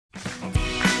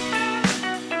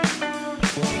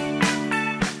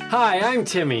Hi, I'm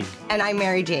Timmy. And I'm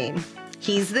Mary Jane.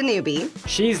 He's the newbie.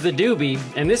 She's the doobie,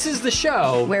 and this is the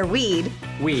show where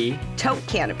we tote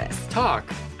cannabis. Talk.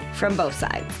 From both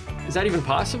sides. Is that even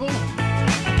possible?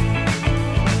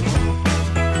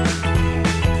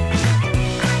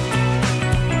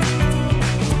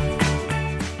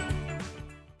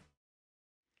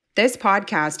 This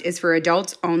podcast is for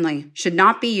adults only, should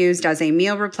not be used as a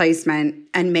meal replacement,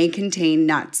 and may contain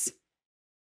nuts.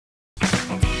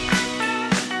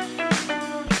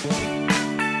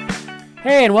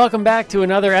 Hey, and welcome back to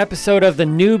another episode of the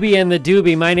Noobie and the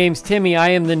Doobie. My name's Timmy. I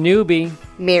am the newbie.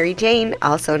 Mary Jane,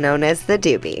 also known as the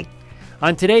doobie.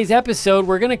 On today's episode,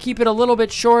 we're going to keep it a little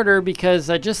bit shorter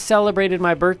because I just celebrated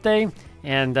my birthday,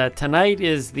 and tonight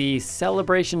is the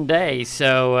celebration day.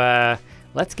 So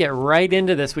let's get right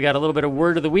into this. We got a little bit of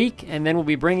word of the week, and then we'll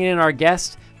be bringing in our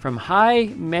guest from Hi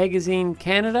Magazine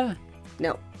Canada.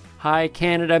 No. Hi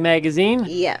Canada Magazine.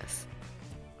 Yes.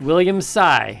 William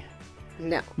Cy.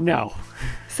 No.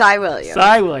 Cy Williams.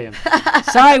 Cy Williams.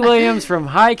 Cy Williams from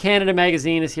Hi Canada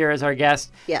Magazine is here as our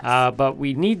guest. Yes. But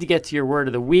we need to get to your word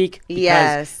of the week because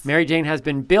yes. Mary Jane has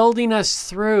been building us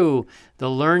through the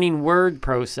learning word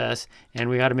process, and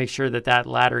we got to make sure that that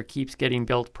ladder keeps getting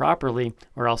built properly,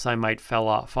 or else I might fall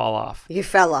off. You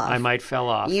fell off. I might fell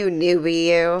off. You newbie,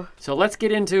 you. So let's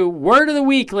get into word of the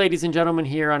week, ladies and gentlemen,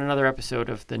 here on another episode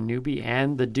of the Noobie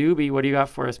and the Doobie. What do you got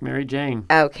for us, Mary Jane?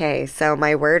 Okay, so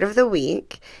my word of the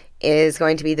week is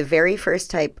going to be the very first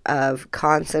type of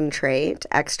concentrate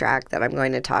extract that I'm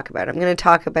going to talk about. I'm going to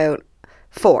talk about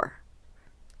 4.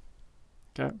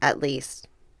 Okay. At least.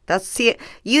 See,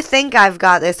 you think I've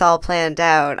got this all planned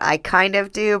out. I kind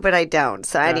of do, but I don't.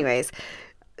 So anyways,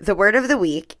 the word of the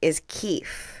week is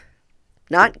Kief.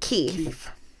 Not Kief.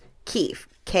 Kief.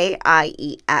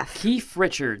 K-I-E-F. Kief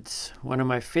Richards, one of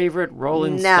my favorite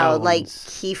Rolling Stones. No, like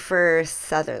Kiefer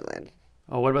Sutherland.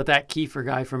 Oh, what about that Kiefer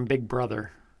guy from Big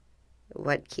Brother?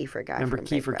 What Kiefer guy Remember from Kiefer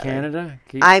Big Brother? Canada?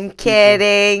 I'm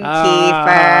kidding,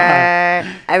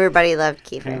 Kiefer. Everybody loved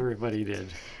Kiefer. Everybody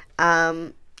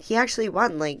did. He actually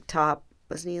won like top,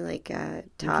 wasn't he like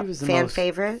top fan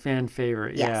favorite? Fan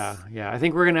favorite, yes. Yeah. I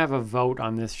think we're going to have a vote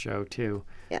on this show too.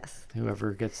 Yes.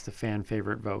 Whoever gets the fan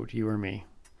favorite vote, you or me.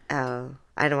 Oh,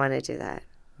 I don't want to do that.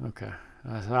 Okay.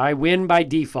 So I win by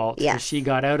default. Yes. She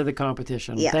got out of the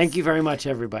competition. Yes. Thank you very much,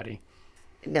 everybody.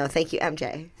 No, thank you,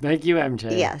 MJ. Thank you,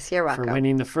 MJ. Yes, you're welcome. For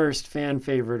winning the first fan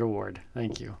favorite award.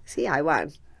 Thank you. See, I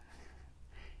won.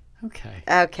 Okay.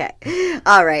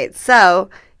 All right.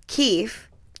 So, Kief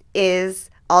is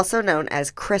also known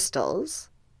as crystals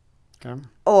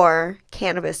or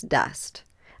cannabis dust.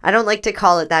 I don't like to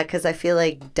call it that because I feel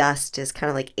like dust is kind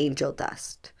of like angel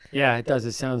dust. Yeah, it does.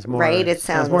 It sounds more right. It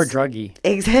sounds more druggy.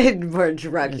 Exactly, more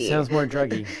druggy. It sounds more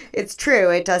druggy. It's true.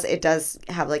 It does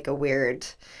have like a weird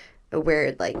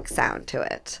like sound to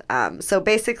it. So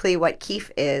basically, what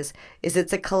Kief is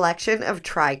it's a collection of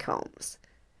trichomes.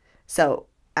 So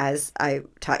as I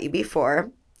taught you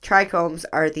before, trichomes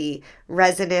are the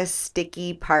resinous,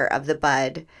 sticky part of the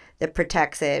bud that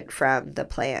protects it from the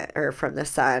plant or from the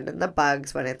sun and the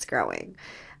bugs when it's growing.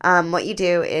 What you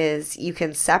do is you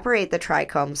can separate the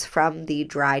trichomes from the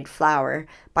dried flower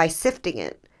by sifting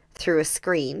it through a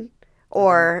screen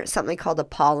or something called a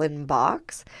pollen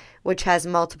box, which has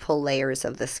multiple layers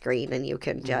of the screen, and you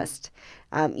can just,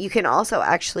 you can also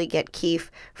actually get Kief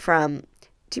from,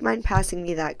 do you mind passing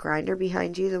me that grinder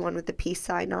behind you, the one with the peace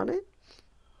sign on it?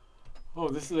 Oh,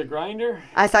 this is a grinder?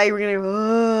 I thought you were going to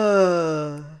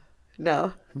go,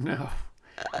 no. No.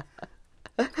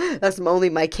 That's only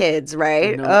my kids,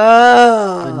 right?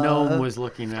 The gnome was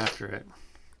looking after it.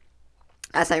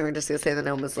 I thought you were just going to say the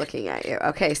gnome was looking at you.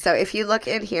 Okay, so if you look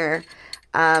in here,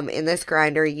 in this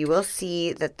grinder, you will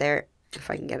see that there, if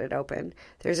I can get it open,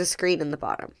 there's a screen in the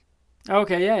bottom.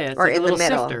 Okay, yeah. It's or like in a little the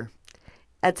middle. Sifter.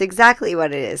 That's exactly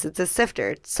what it is. It's a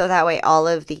sifter. So that way all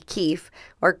of the Kief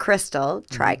or crystal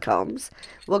trichomes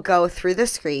will go through the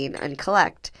screen and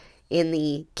collect in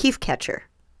the Kief catcher.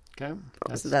 Okay.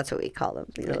 So that's what we call them,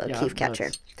 the little Kief catcher.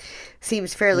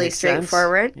 Seems fairly fairly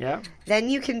straightforward. Yeah. Then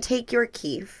you can take your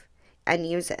Kief and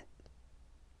use it.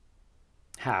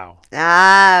 How?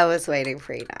 I was waiting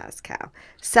for you to ask how.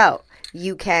 So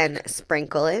you can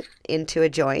sprinkle it into a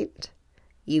joint.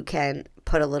 You can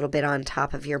put a little bit on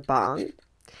top of your bong.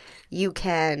 You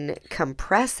can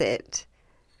compress it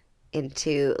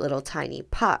into little tiny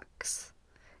pucks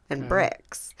and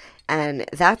bricks. And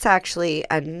that's actually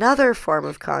another form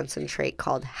of concentrate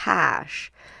called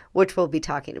hash, which we'll be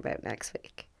talking about next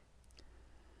week.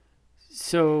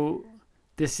 So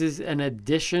this is an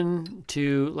addition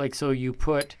to, like, so you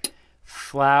put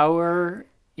flour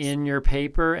in your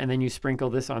paper and then you sprinkle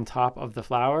this on top of the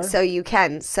flower? So you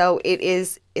can. So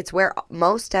it's where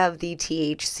most of the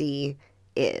THC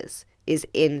is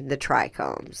in the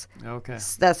trichomes. Okay.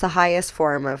 So that's the highest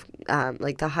form of,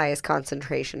 like the highest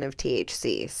concentration of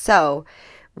THC. So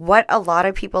what a lot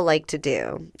of people like to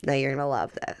do, now you're going to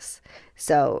love this.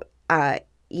 So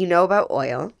you know about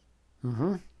oil.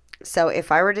 Mm-hmm. So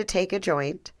if I were to take a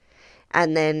joint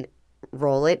and then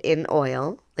roll it in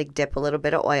oil, like dip a little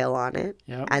bit of oil on it,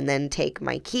 Yep. and then take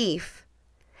my kief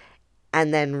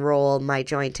and then roll my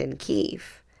joint in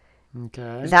kief,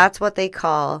 Okay. that's what they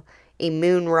call a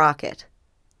moon rocket,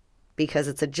 because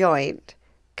it's a joint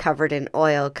covered in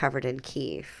oil, covered in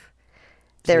kief.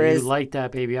 So you light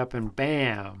that baby up and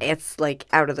bam. It's like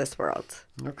out of this world.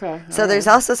 Okay. So there's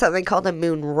also something called a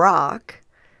moon rock,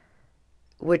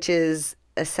 which is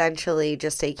essentially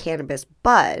just a cannabis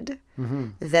bud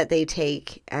that they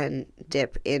take and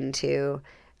dip into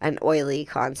an oily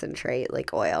concentrate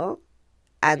like oil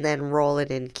and then roll it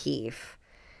in kief.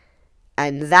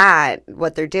 And that,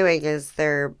 what they're doing is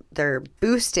they're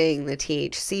boosting the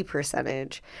THC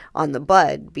percentage on the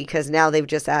bud, because now they've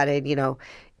just added, you know,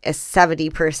 a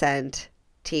 70%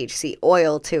 THC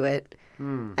oil to it,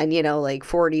 and, you know, like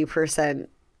 40%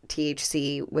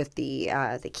 THC with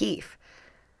the kief.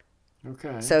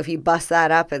 Okay. So if you bust that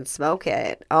up and smoke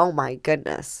it, oh my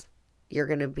goodness, you're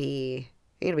gonna be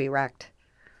wrecked.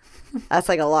 That's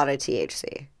like a lot of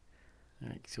THC. All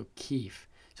right, so Kief.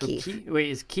 So Kief. Wait,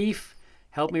 is Kief?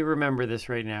 Help me remember this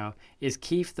right now. Is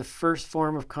Kief the first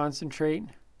form of concentrate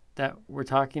that we're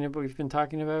talking about? We've been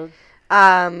talking about.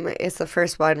 It's the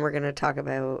first one we're gonna talk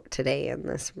about today in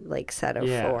this like set of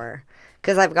 4,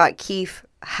 because I've got kief,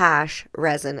 hash,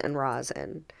 resin, and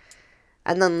rosin.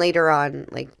 And then later on,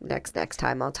 like next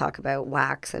time, I'll talk about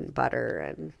wax and butter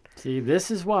and. See,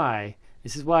 this is why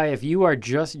if you are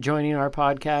just joining our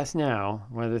podcast now,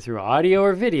 whether through audio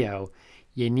or video,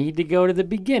 you need to go to the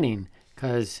beginning,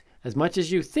 because as much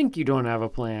as you think you don't have a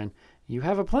plan, you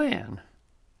have a plan.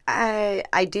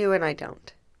 I do and I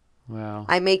don't. Well,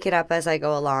 I make it up as I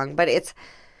go along, but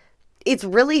it's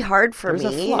really hard for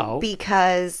There's a me flow.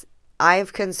 because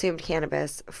I've consumed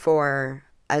cannabis for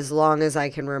as long as I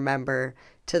can remember,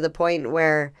 to the point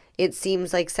where it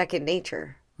seems like second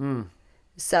nature.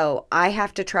 So I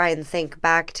have to try and think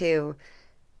back to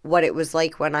what it was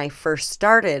like when I first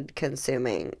started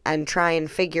consuming and try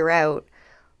and figure out,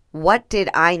 what did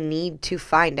I need to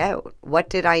find out? What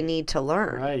did I need to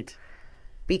learn? right.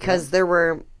 Because there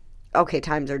were,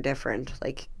 times are different.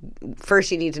 Like,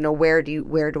 first you need to know where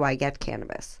do I get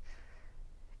cannabis?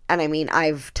 And I mean,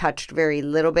 I've touched very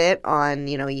little bit on,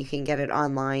 you know, you can get it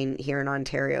online here in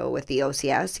Ontario with the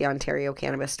OCS, the Ontario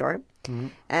Cannabis Store.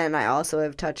 And I also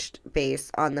have touched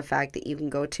base on the fact that you can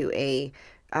go to a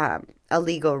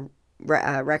legal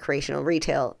recreational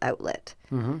retail outlet.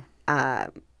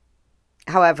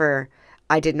 However,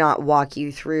 I did not walk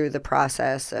you through the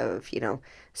process of, you know,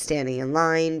 standing in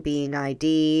line, being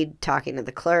ID'd, talking to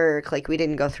the clerk. Like, we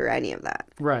didn't go through any of that.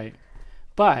 Right.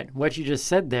 But what you just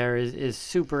said there is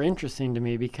super interesting to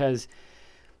me, because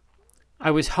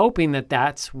I was hoping that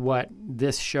that's what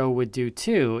this show would do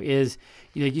too. Is,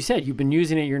 like you said, you've been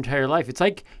using it your entire life. It's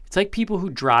like people who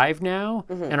drive now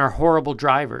and are horrible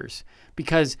drivers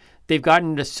because they've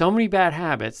gotten into so many bad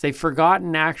habits. They've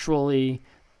forgotten actually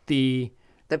the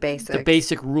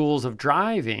basic rules of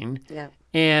driving. Yeah.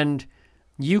 And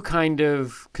you kind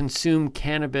of consume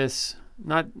cannabis.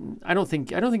 I don't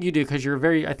think you do, because you're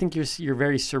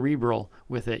very cerebral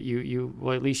with it.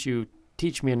 Well, at least you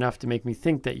teach me enough to make me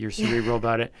think that you're cerebral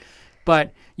about it.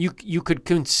 But you could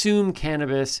consume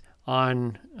cannabis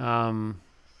on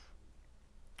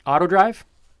auto drive,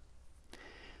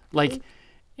 like,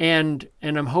 and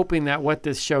I'm hoping that what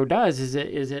this show does is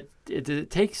it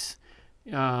takes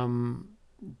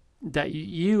that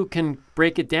you can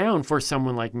break it down for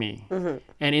someone like me.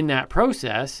 And in that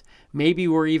process, maybe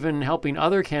we're even helping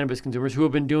other cannabis consumers who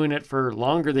have been doing it for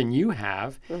longer than you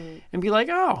have, and be like,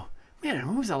 oh man,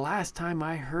 when was the last time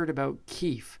I heard about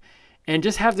Kief? And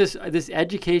just have this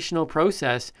educational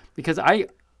process, because I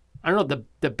don't know,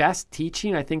 the best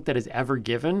teaching I think that is ever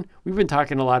given. We've been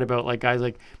talking a lot about like guys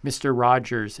like Mr.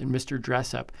 Rogers and Mr.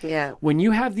 Dressup. Yeah. When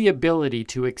you have the ability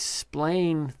to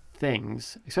explain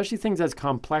things, especially things as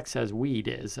complex as weed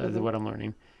is what I'm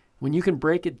learning, when you can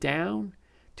break it down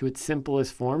to its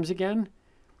simplest forms again,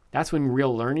 that's when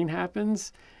real learning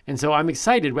happens. And so I'm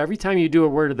excited every time you do a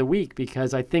word of the week,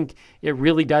 because I think it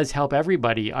really does help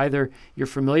everybody. Either you're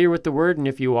familiar with the word, and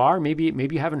if you are, maybe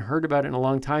you haven't heard about it in a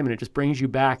long time, and it just brings you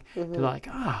back to like,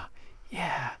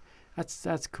 yeah,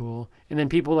 that's cool. And then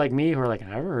people like me who are like, I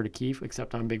never heard of Kief,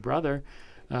 except on Big Brother.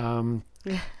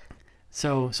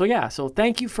 So yeah. So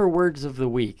thank you for words of the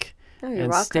week. Oh, you're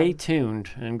and welcome. stay tuned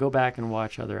and go back and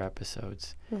watch other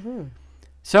episodes.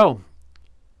 So,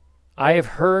 I have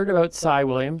heard about Cy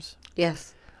Williams.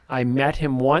 Yes. I met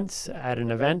him once at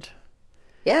an event.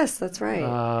 Yes, that's right.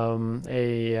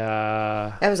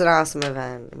 That That was an awesome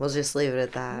event. We'll just leave it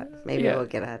at that. Maybe we'll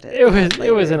get at it.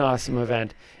 It was an awesome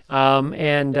event.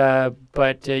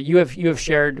 But you have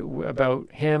shared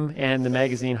about him and the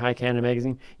magazine, High Canada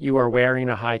Magazine. You are wearing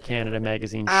a High Canada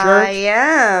Magazine shirt. I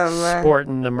am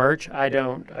Sporting the merch. I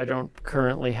don't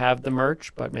currently have the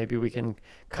merch, but maybe we can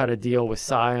cut a deal with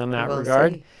Cy on that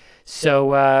regard. See.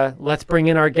 So let's bring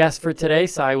in our guest for today,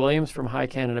 Cy Williams from High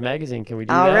Canada Magazine. Can we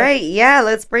do that? All right, yeah,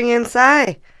 let's bring in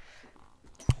Cy.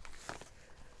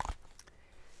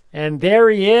 And there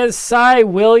he is, Cy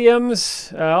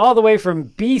Williams, all the way from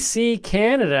BC,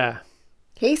 Canada.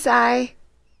 Hey, Cy.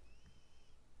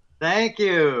 Thank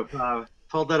you.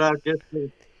 Pulled it out just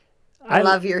to... I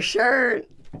love your shirt.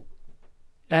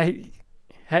 How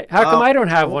come I don't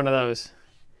have one of those?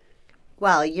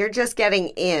 Well, you're just getting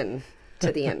in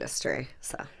to the industry,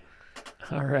 so.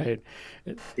 All right.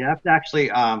 You have to actually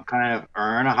kind of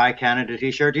earn a High Canada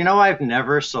t-shirt. You know, I've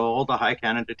never sold a High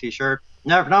Canada t-shirt.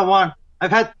 Never, not one.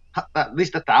 I've had at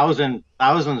least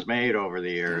thousands made over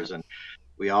the years, and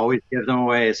we always give them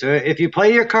away. So if you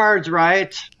play your cards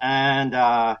right, and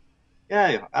I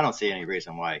don't see any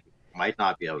reason why you might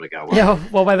not be able to get one. Yeah.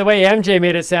 Well, by the way, MJ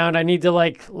made it sound I need to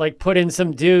like put in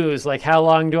some dues. Like, how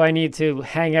long do I need to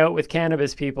hang out with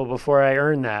cannabis people before I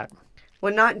earn that?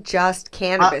 Well, not just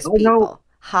cannabis people. No.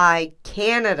 High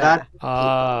Canada people.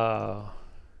 Oh.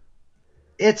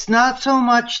 It's not so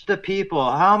much the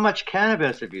people. How much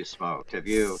cannabis have you smoked? Have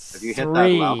you hit that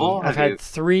level? I've had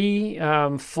 3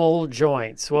 full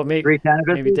joints. Well, maybe 3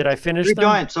 cannabis? Maybe did I finish 3 them?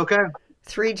 joints, okay.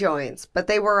 3 joints, but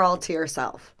they were all to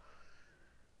yourself.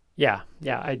 Yeah.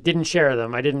 I didn't share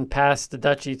them. I didn't pass the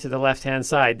Dutchie to the left-hand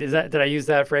side. Did I use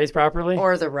that phrase properly?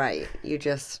 Or the right. You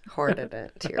just hoarded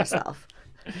it to yourself.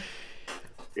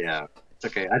 Yeah, it's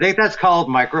okay. I think that's called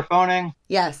microphoning.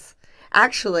 Yes.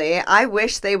 Actually, I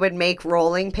wish they would make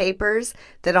rolling papers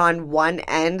that on one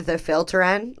end, the filter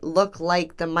end, look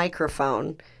like the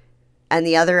microphone and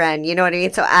the other end, you know what I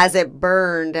mean? So as it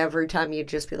burned, every time you'd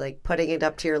just be like putting it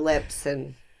up to your lips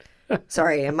and...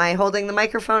 Sorry, am I holding the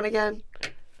microphone again?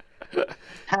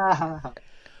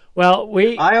 Well,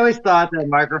 I always thought that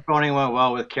microphoning went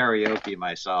well with karaoke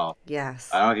myself. Yes.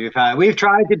 I don't know if we've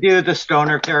tried to do the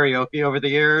stoner karaoke over the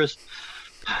years.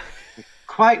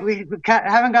 We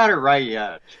haven't got it right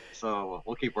yet, so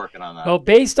we'll keep working on that. Well,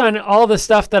 based on all the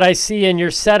stuff that I see in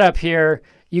your setup here,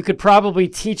 you could probably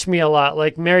teach me a lot.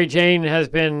 Like Mary Jane has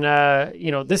been,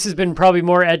 this has been probably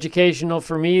more educational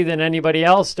for me than anybody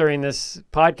else during this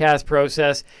podcast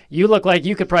process. You look like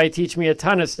you could probably teach me a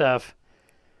ton of stuff.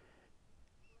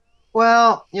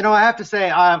 Well, I have to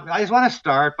say, I just want to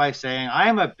start by saying I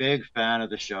am a big fan of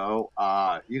the show.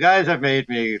 You guys have made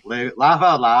me laugh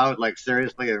out loud, like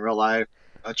seriously in real life.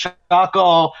 A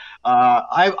chuckle.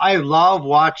 I love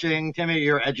watching, Timmy,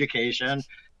 your education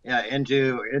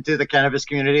into the cannabis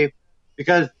community,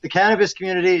 because the cannabis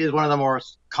community is one of the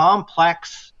most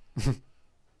complex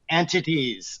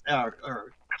entities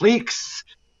or cliques,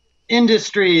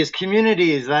 industries,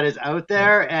 communities that is out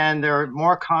there, and there are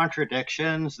more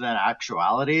contradictions than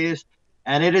actualities.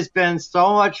 And it has been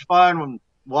so much fun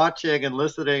watching and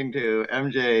listening to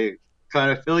MJ kind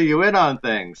of fill you in on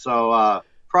things. So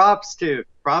props to you,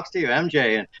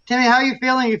 MJ. And Timmy, how are you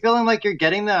feeling? You feeling like you're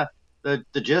getting the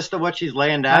gist of what she's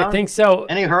laying down? I think so.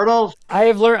 Any hurdles? I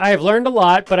have learned a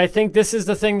lot, but I think this is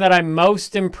the thing that I'm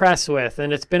most impressed with,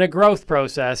 and it's been a growth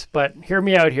process. But hear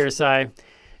me out here, Cy.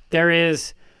 There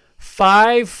is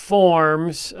 5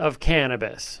 forms of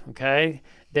cannabis. Okay,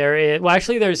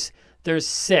 there's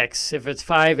 6 if it's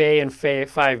 5A and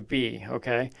 5B.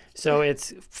 Okay, so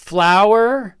it's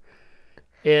flower,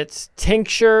 it's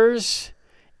tinctures,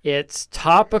 it's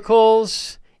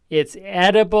topicals, it's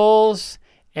edibles,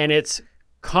 and it's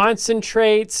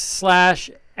concentrates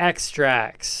 /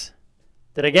 extracts.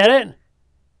 Did I get it?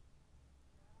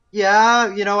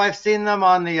 Yeah, I've seen them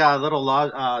on the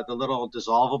little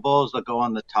dissolvables that go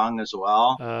on the tongue as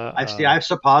well. I have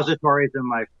suppositories in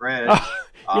my fridge.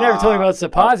 You never told me about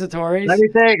suppositories. Let me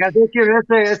think. I think you're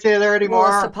there anymore.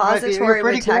 Well, a suppository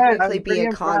would technically be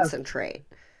a concentrate.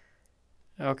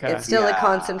 Okay. It's still a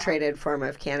concentrated form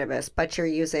of cannabis, but you're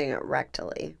using it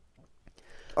rectally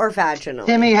or vaginally.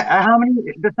 Timmy, how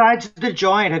many, besides the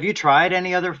joint, have you tried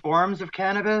any other forms of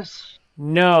cannabis?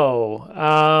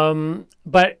 No,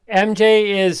 but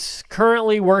MJ is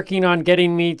currently working on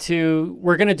getting me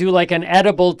we're going to do like an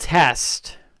edible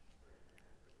test.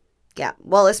 Yeah.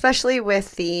 Well, especially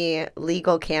with the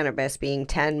legal cannabis being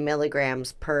 10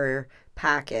 milligrams per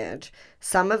package,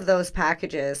 some of those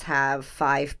packages have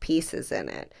 5 pieces in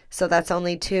it. So that's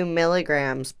only 2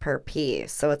 milligrams per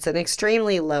piece. So it's an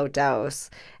extremely low dose.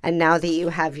 And now that you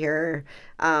have your,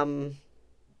 oh,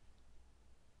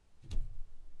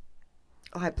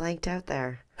 I blanked out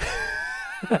there.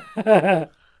 Okay,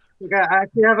 I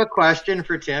actually have a question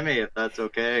for Timmy, if that's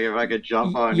okay. If I could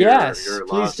jump on yes, your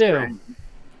please last do. train.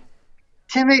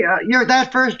 Timmy,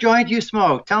 that first joint you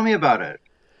smoked, tell me about it.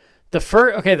 The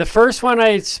first one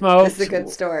I smoked. This is a good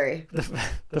story.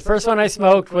 The first one I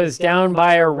smoked was down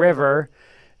by a river,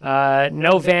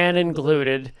 no van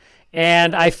included,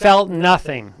 and I felt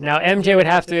nothing. Now MJ would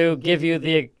have to give you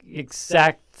the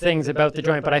exact things about the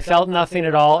joint, but I felt nothing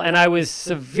at all, and I was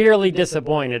severely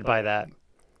disappointed by that.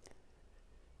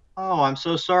 Oh, I'm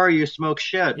so sorry you smoked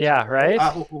shit. Yeah, right?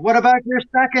 What about your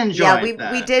second joint?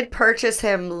 Yeah, we did purchase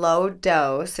him low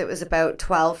dose. It was about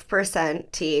 12%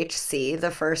 THC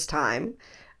the first time.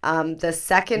 The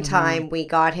second time we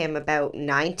got him about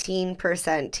 19%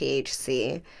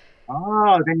 THC.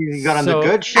 Oh, then you got on the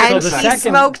good shit. And the he second...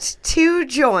 smoked 2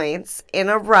 joints in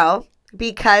a row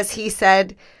because he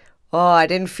said, oh, I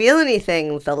didn't feel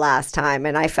anything the last time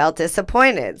and I felt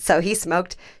disappointed. So he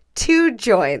smoked 2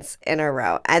 joints in a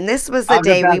row. And this was the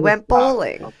day we went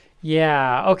bowling.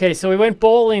 Yeah. Okay. So we went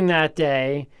bowling that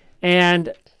day,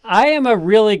 and I am a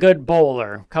really good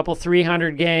bowler. A couple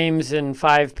 300 games in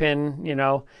 5-pin, you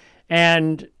know,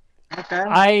 and okay.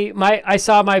 I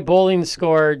saw my bowling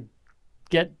score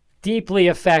get deeply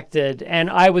affected, and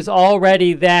I was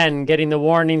already then getting the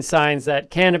warning signs that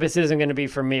cannabis isn't going to be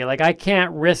for me. Like, I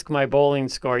can't risk my bowling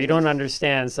score. You don't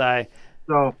understand, Si.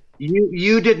 So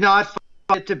you did not find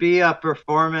it to be a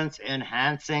performance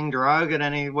enhancing drug in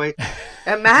any way?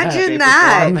 Imagine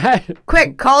that.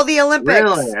 Quick, call the Olympics.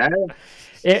 Really?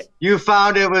 Eh? You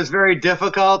found it was very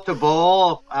difficult to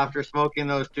bowl after smoking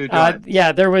those 2 joints?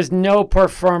 Yeah, there was no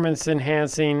performance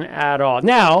enhancing at all.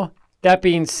 Now, that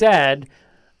being said,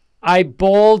 I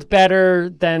bowled better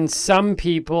than some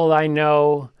people I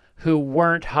know who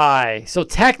weren't high. So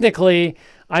technically,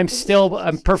 I'm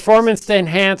performance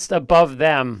enhanced above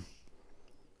them.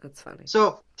 That's funny.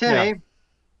 So, Timmy,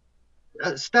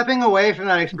 stepping away from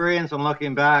that experience and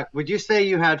looking back, would you say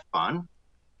you had fun?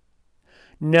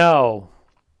 No.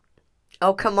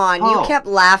 Oh, come on. You kept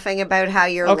laughing about how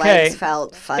your legs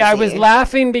felt fuzzy. Yeah, I was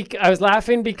laughing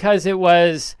because it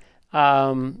was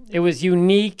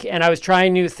unique, and I was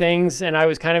trying new things, and I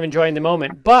was kind of enjoying the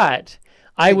moment. But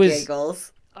I was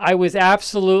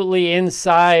absolutely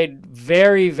inside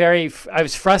very, I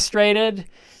was frustrated.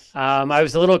 I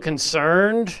was a little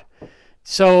concerned.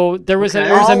 So there was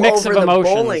a mix of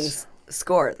emotions. Bowling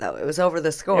score, though. It was over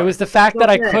the score. It was the fact that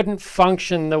I couldn't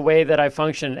function the way that I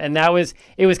functioned, and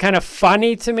it was kind of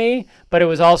funny to me, but it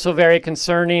was also very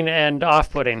concerning and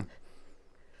off-putting.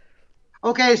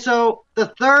 Okay, so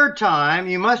the third time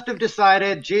you must have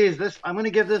decided, geez, I'm going to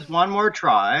give this one more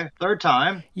try. Third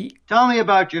time. Tell me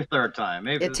about your third time.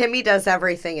 Maybe Timmy does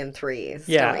everything in 3s.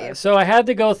 Yeah, so I had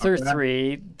to go through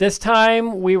 3. This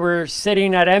time we were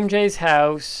sitting at MJ's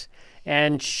house,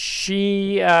 and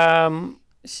she... it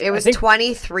was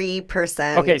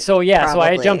 23%. Okay, so so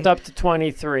I had jumped up to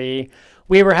 23.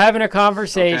 We were having a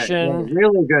conversation. Okay.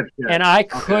 Really good shit. And I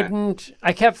couldn't...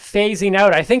 I kept phasing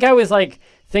out. I think I was like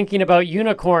thinking about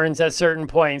unicorns at certain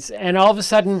points, and all of a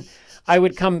sudden I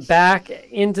would come back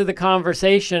into the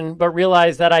conversation but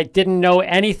realize that I didn't know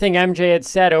anything MJ had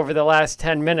said over the last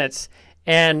 10 minutes.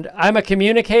 And I'm a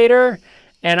communicator,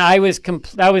 and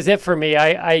that was it for me.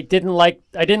 I didn't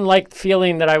like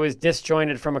feeling that I was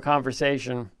disjointed from a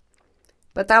conversation.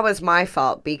 But that was my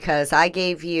fault because I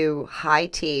gave you high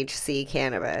THC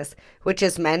cannabis, which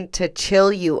is meant to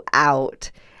chill you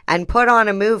out, and put on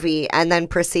a movie and then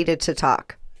proceeded to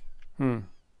talk.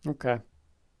 Okay.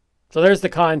 So there's the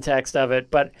context of it,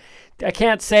 but I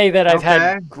can't say that I've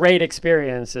had great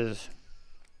experiences.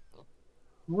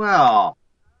 Well,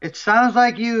 it sounds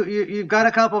like you've got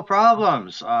a couple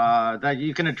problems that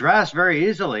you can address very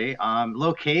easily.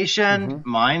 Location,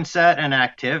 mindset, and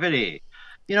activity.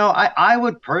 You know, I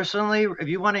would personally, if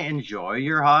you want to enjoy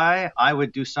your high, I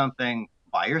would do something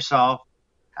by yourself,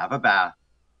 have a bath.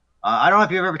 I don't know if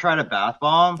you've ever tried a bath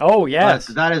bomb. Oh, yes.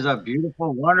 But that is a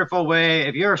beautiful, wonderful way.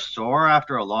 If you're sore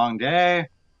after a long day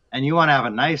and you want to have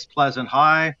a nice, pleasant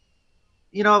high,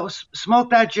 you know, smoke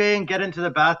that J and get into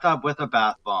the bathtub with a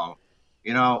bath bomb,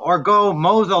 you know, or go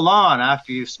mow the lawn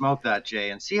after you smoke that J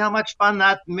and see how much fun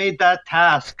that made that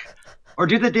task. or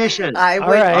do the dishes. I would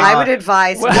right. I would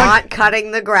advise not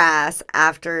cutting the grass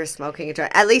after smoking a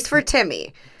joint. At least for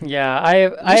Timmy. Yeah, I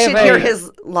You should have hear his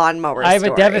lawnmower I have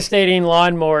story. a devastating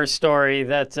lawnmower story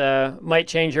that might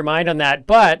change your mind on that.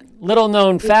 But little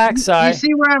known facts, You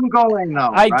see where I'm going, though,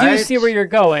 I do right? see where you're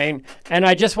going, and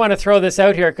I just want to throw this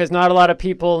out here because not a lot of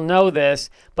people know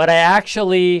this, but I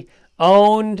actually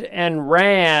owned and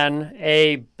ran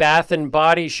a bath and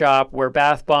body shop where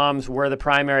bath bombs were the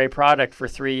primary product for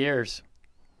 3 years.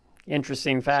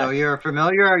 Interesting fact. So you're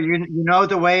familiar, you know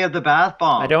the way of the bath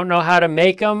bomb. I don't know how to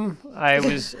make them. I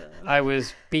was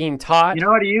being taught. You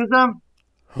know how to use them?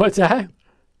 What's that?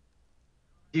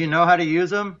 Do you know how to use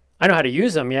them? I know how to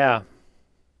use them, yeah.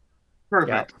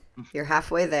 Perfect. You're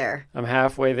halfway there. I'm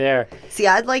halfway there. See,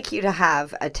 I'd like you to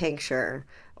have a tincture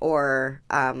or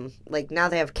like now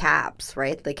they have caps,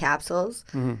 right? The capsules.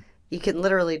 Mm-hmm. You can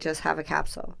literally just have a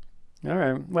capsule. All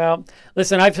right. Well,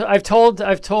 listen, I've told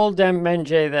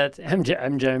MJ that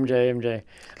MJ.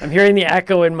 I'm hearing the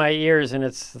echo in my ears and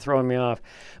it's throwing me off.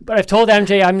 But I've told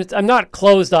MJ I'm not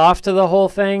closed off to the whole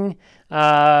thing.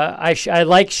 I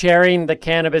like sharing the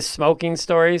cannabis smoking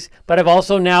stories, but I've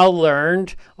also now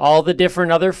learned all the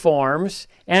different other forms.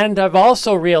 And I've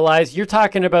also realized you're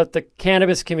talking about the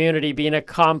cannabis community being a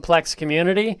complex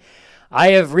community.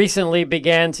 I have recently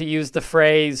began to use the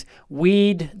phrase,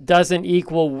 weed doesn't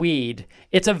equal weed.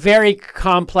 It's a very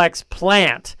complex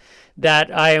plant that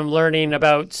I am learning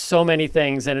about so many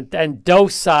things and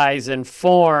dose size and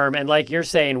form. And like you're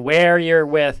saying, where you're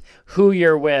with, who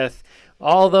you're with,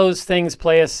 all those things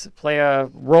play a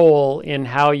role in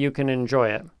how you can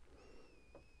enjoy it.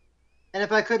 And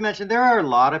if I could mention, there are a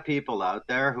lot of people out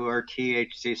there who are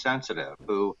THC sensitive,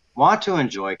 who want to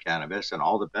enjoy cannabis and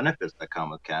all the benefits that come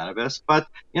with cannabis. But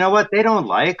you know what? They don't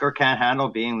like or can't handle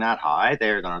being that high.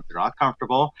 They're not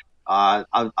comfortable. A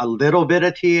little bit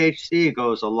of THC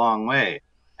goes a long way.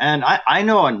 And I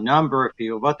know a number of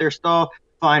people, but they're still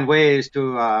find ways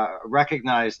to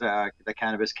recognize that the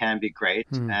cannabis can be great.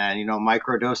 And, you know,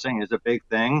 microdosing is a big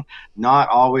thing. Not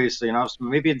always, you know,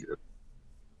 maybe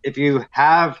if you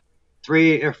have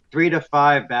 3 to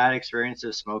 5 bad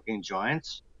experiences smoking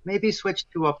joints, maybe switch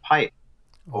to a pipe.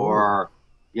 Or,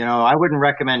 you know, I wouldn't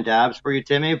recommend dabs for you,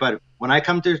 Timmy, but when I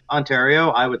come to Ontario,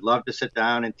 I would love to sit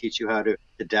down and teach you how to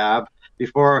dab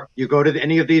before you go to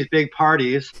any of these big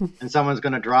parties and someone's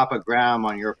going to drop a gram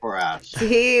on your poor ass.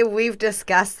 See, we've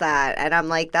discussed that. And I'm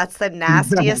like, that's the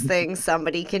nastiest thing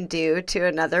somebody can do to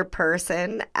another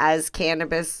person as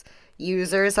cannabis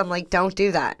users. I'm like, don't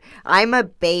do that. I'm a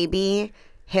baby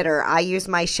hitter. I use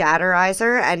my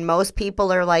shatterizer, and most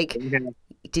people are like,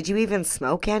 did you even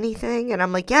smoke anything? And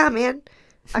I'm like, yeah, man,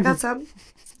 I got some.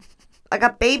 I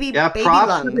got baby props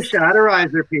lungs. to the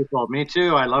shatterizer people. Me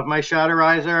too. I love my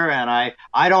shatterizer, and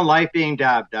I don't like being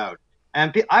dabbed out.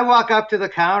 And I walk up to the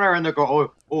counter, and they go,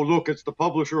 oh, look, it's the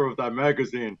publisher of that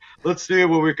magazine. Let's see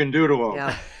what we can do to him.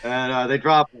 Yeah. And they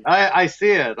drop it. I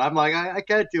see it. I'm like, I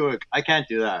can't do it. I can't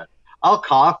do that. I'll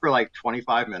cough for like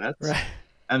 25 minutes, right.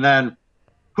 And then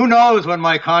who knows when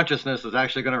my consciousness is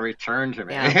actually going to return to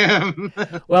me.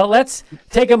 Yeah. Well, let's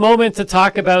take a moment to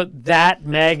talk about that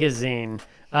magazine.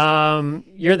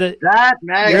 You're the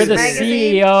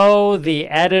CEO, the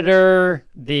editor,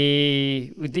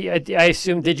 I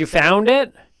assume, did you found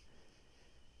it?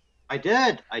 I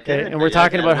did. And we're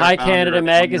talking about High Canada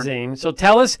Magazine. So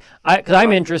tell us, because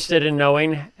I'm interested in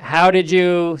knowing, how did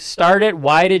you start it?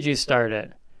 Why did you start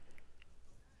it?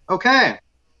 Okay.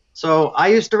 So I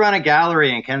used to run a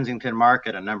gallery in Kensington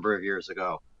Market a number of years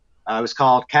ago. It was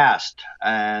called Cast,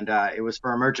 and it was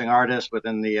for emerging artists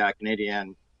within the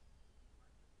Canadian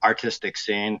artistic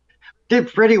scene.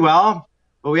 Did pretty well,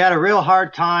 but we had a real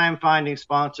hard time finding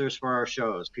sponsors for our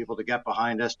shows, people to get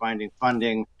behind us, finding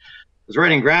funding. I was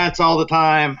writing grants all the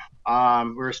time.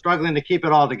 We were struggling to keep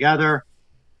it all together.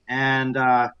 And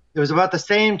it was about the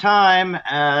same time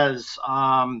as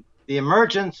the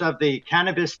emergence of the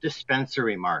cannabis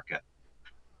dispensary market.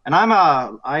 And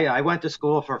I went to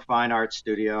school for fine art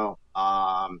studio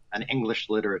and English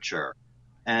literature.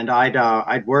 And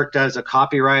I'd worked as a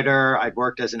copywriter. I'd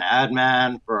worked as an ad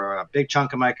man for a big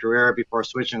chunk of my career before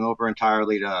switching over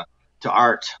entirely to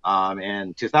art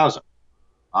in 2000.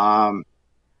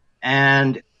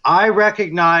 And I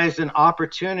recognized an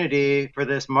opportunity for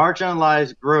this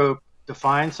marginalized group to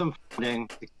find some funding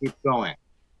to keep going.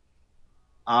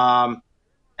 And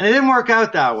it didn't work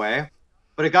out that way,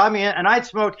 but it got me in. And I'd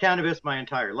smoked cannabis my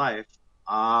entire life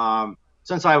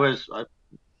since I was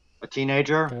a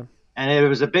teenager. Okay. And it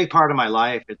was a big part of my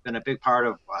life. It's been a big part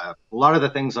of a lot of the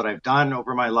things that I've done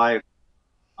over my life.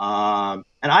 And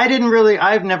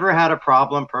I've never had a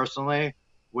problem personally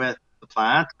with the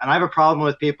plant. And I have a problem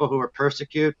with people who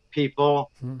persecute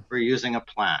people for using a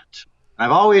plant. And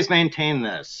I've always maintained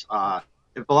this.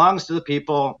 It belongs to the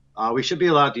people. We should be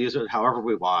allowed to use it however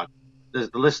we want. There's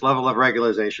this level of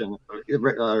legalization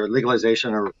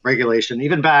or regulation,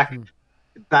 even back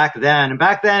then. And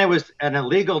back then it was an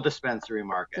illegal dispensary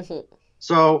market.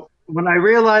 So when I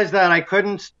realized that I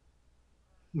couldn't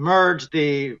merge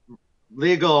the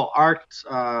legal art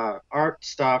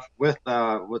stuff with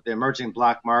the emerging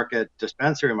black market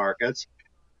dispensary markets,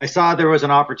 I saw there was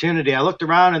an opportunity. I looked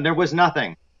around and there was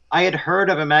nothing. I had heard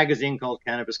of a magazine called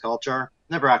Cannabis Culture,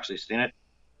 never actually seen it.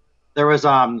 There was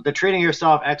the Treating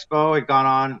Yourself Expo had gone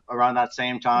on around that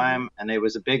same time, and it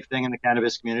was a big thing in the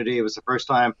cannabis community. It was the first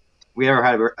time we ever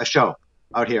had a show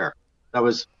out here that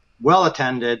was well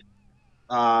attended,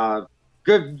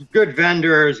 good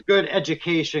vendors, good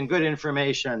education, good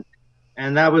information.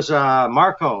 And that was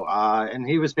Marco, and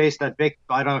he was based at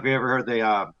I don't know if you ever heard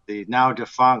the now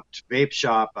defunct vape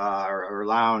shop or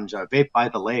lounge, Vape by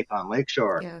the Lake on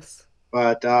Lakeshore. Yes.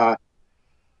 But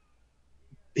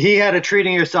he had a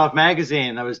Treating Yourself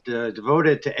magazine that was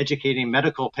devoted to educating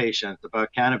medical patients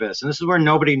about cannabis, and this is where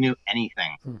nobody knew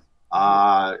anything.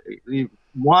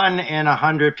 1 in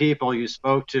 100 people you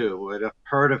spoke to would have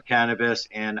heard of cannabis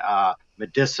in a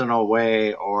medicinal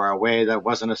way or a way that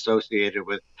wasn't associated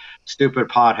with stupid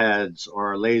potheads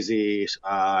or lazy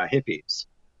hippies.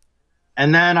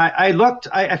 And then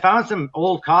I found some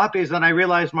old copies, and I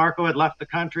realized Marco had left the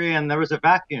country and there was a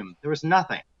vacuum. There was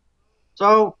nothing.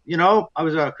 So, I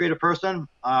was a creative person.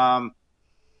 The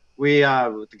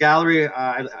gallery,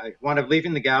 I wound up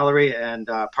leaving the gallery and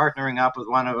partnering up with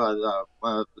one of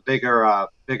the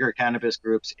bigger cannabis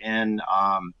groups in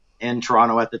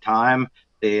Toronto at the time,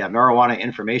 the Marijuana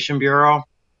Information Bureau.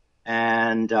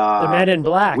 And the Men in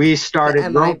Black. We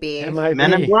started MIB.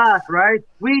 Men in Black, right?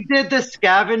 We did the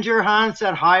scavenger hunts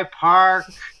at High Park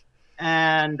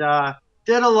and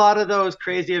did a lot of those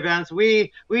crazy events.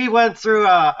 We went through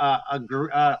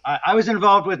I was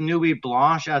involved with Noobie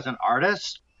Blanche as an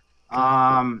artist.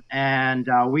 And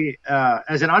we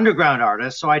as an underground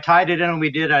artist, so I tied it in and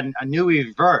we did a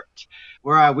Nuit Vert,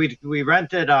 where we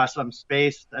rented some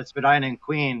space at Spadina and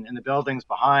Queen in the buildings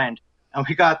behind, and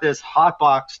we got this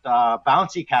hotboxed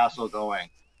bouncy castle going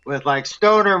with like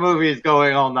stoner movies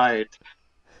going all night.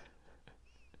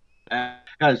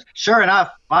 Because sure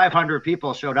enough, 500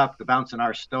 people showed up to bounce in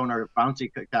our stoner bouncy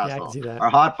castle, yeah, I can see that.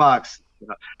 our hotbox.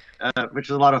 Which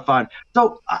was a lot of fun.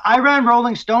 So I ran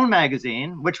Rolling Stone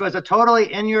magazine, which was a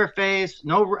totally in-your-face.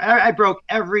 I broke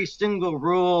every single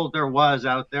rule there was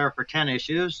out there for 10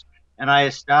 issues, and I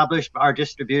established our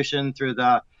distribution through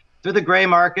the gray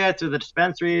market, through the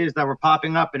dispensaries that were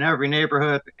popping up in every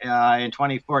neighborhood in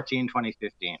 2014,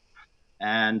 2015,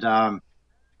 and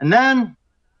then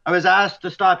I was asked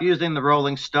to stop using the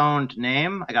Rolling Stone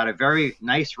name. I got a very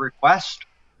nice request.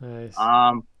 Nice.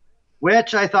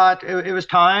 Which I thought it was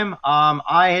time.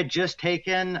 I had just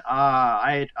taken,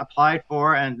 I had applied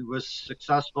for and was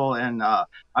successful in, I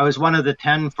was one of the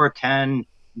 10 for 10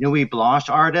 Nuit Blanche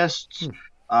artists.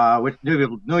 With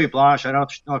Nuit Blanche, I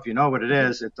don't know if you know what it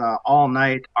is. It's an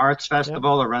all-night arts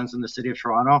festival that runs in the city of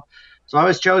Toronto. So I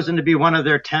was chosen to be one of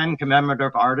their 10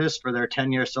 commemorative artists for their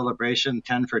 10-year celebration,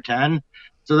 10 for 10.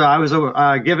 So I was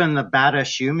given the Bata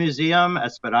Shoe Museum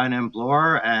at Spadina and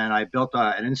Bloor, and I built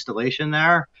an installation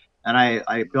there. And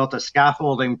I built a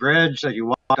scaffolding bridge that you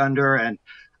walk under, and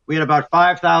we had about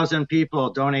 5,000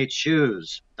 people donate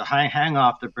shoes to hang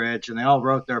off the bridge, and they all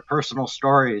wrote their personal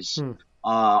stories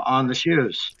on the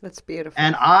shoes. That's beautiful.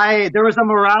 And there was a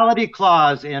morality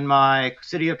clause in my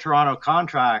City of Toronto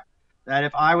contract that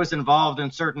if I was involved in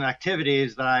certain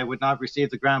activities that I would not receive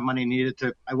the grant money needed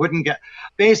to,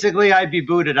 basically I'd be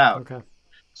booted out. Okay.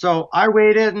 So I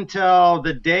waited until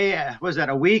the day,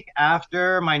 a week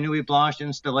after my Nuit Blanche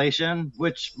installation,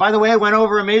 which, by the way, went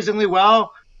over amazingly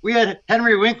well. We had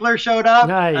Henry Winkler showed up,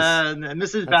 nice. And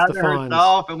Mrs. Batter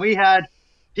herself, and we had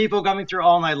people coming through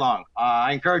all night long.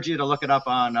 I encourage you to look it up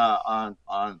on the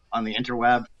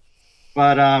interweb.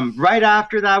 But right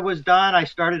after that was done, I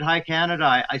started High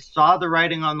Canada. I saw the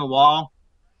writing on the wall.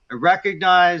 I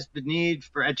recognized the need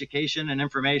for education and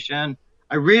information.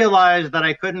 I realized that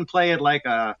I couldn't play it like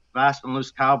a fast and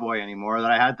loose cowboy anymore,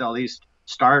 that I had to at least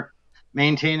start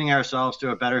maintaining ourselves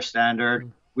to a better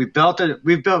standard. We built a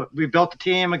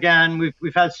team again.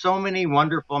 We've had so many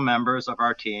wonderful members of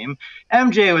our team.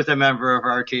 MJ was a member of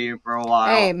our team for a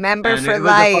while. Hey, member for life. It was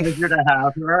life. a pleasure to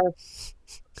have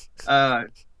her.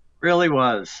 Really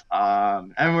was.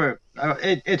 And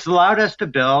it's allowed us to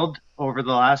build over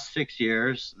the last 6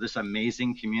 years this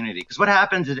amazing community. Because what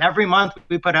happens is every month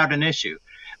we put out an issue.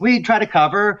 We try to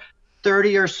cover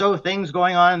 30 or so things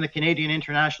going on in the Canadian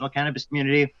international cannabis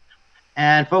community,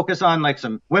 and focus on like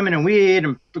some women in weed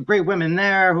and great women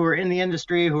there who are in the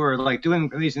industry, who are like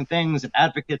doing amazing things, and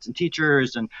advocates and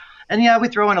teachers. And yeah, we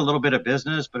throw in a little bit of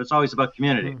business, but it's always about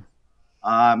community.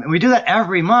 And we do that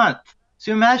every month.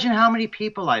 So imagine how many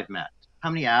people I've met, how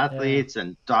many athletes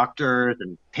and doctors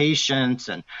and patients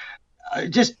and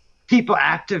just people,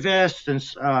 activists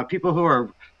and people who are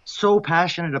so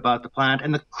passionate about the plant.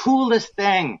 And the coolest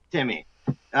thing, Timmy,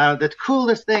 the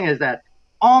coolest thing is that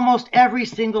almost every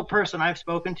single person I've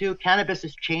spoken to, cannabis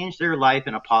has changed their life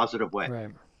in a positive way. Right.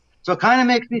 So it kind of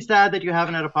makes me sad that you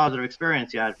haven't had a positive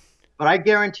experience yet. But I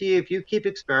guarantee you, if you keep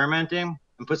experimenting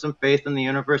and put some faith in the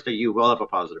universe, that you will have a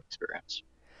positive experience.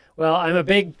 Well, I'm a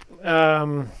big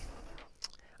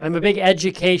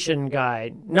education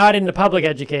guy. Not into public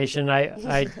education.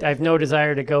 I've no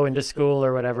desire to go into school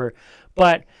or whatever.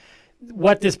 But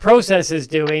what this process is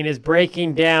doing is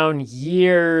breaking down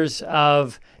years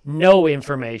of no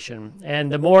information.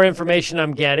 And the more information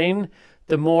I'm getting,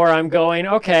 the more I'm going,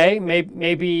 okay,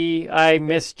 maybe I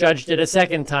misjudged it a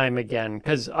second time again.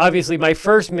 Because obviously my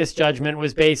first misjudgment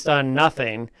was based on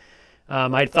nothing.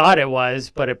 I thought it was,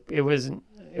 but it was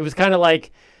kind of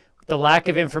like the lack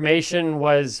of information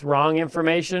was wrong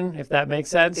information, if that makes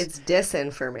sense. It's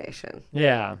disinformation.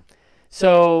 Yeah.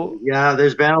 So yeah,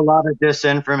 there's been a lot of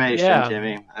disinformation,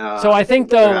 Timmy. So I think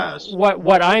though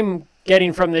what I'm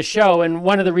getting from this show, and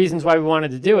one of the reasons why we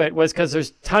wanted to do it was because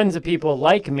there's tons of people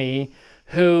like me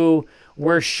who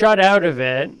were shut out of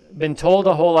it, been told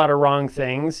a whole lot of wrong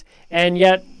things, and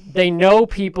yet they know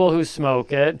people who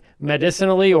smoke it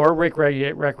medicinally or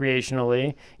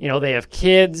recreationally. You know, they have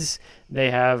kids,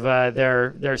 they have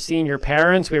their senior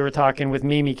parents. We were talking with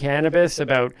Mimi Cannabis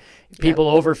about people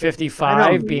over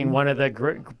 55 being one of the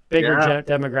bigger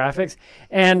demographics.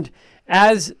 And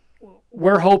as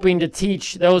we're hoping to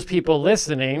teach those people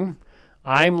listening,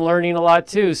 I'm learning a lot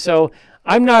too. So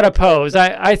I'm not opposed.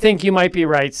 I think you might be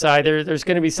right, Si. There's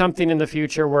going to be something in the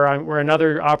future where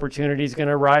another opportunity is going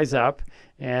to rise up,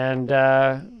 and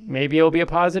maybe it'll be a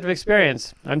positive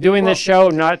experience. I'm doing this show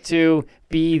not to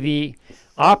be the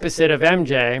opposite of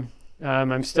MJ.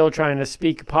 I'm still trying to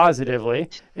speak positively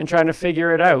and trying to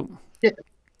figure it out.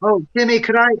 Oh, Timmy,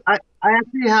 could I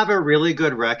actually have a really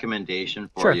good recommendation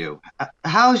for you.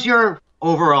 How's your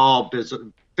overall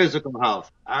physical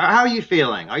health? How are you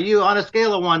feeling? Are you on a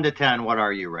scale of 1 to 10? What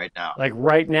are you right now? Like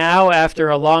right now, after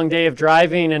a long day of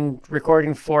driving and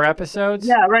recording 4 episodes?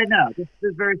 Yeah, right now. This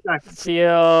very second.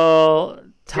 Feel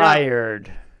tired.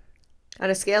 Yeah. On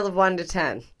a scale of 1 to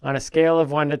 10. On a scale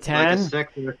of 1 to 10? Like a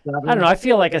 6 or a 7? I don't know. I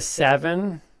feel like a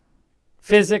 7.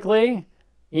 Physically,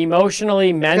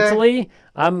 emotionally, mentally,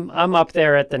 I'm up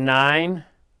there at the 9.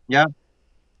 Yeah.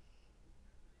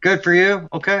 Good for you.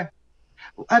 Okay.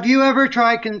 Have you ever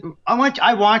tried? I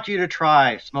want you to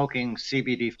try smoking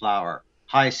CBD flower,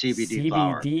 high CBD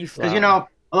flower. Because a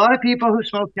lot of people who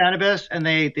smoke cannabis and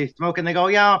they smoke and they go,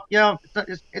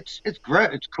 it's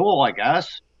great, it's cool, I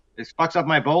guess. It fucks up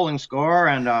my bowling score,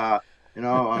 and I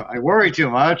worry too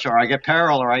much, or I get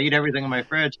peril, or I eat everything in my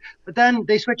fridge. But then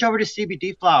they switch over to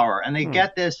CBD flower, and they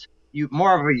get this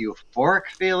more of a euphoric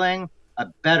feeling, a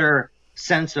better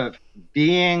sense of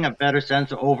being, a better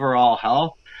sense of overall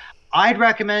health. I'd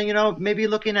recommend, maybe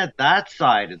looking at that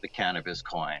side of the cannabis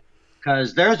coin,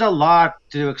 because there's a lot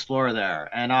to explore there.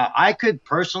 And I could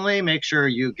personally make sure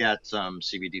you get some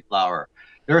CBD flower.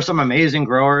 There are some amazing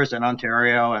growers in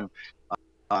Ontario, and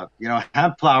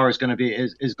hemp flower is going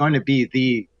to be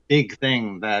the big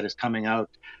thing that is coming out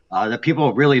that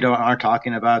people really aren't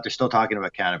talking about. They're still talking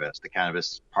about cannabis, the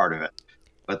cannabis part of it.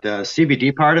 But the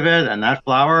CBD part of it and that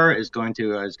flower is going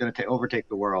to overtake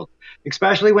the world,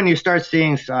 especially when you start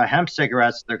seeing hemp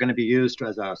cigarettes. They're going to be used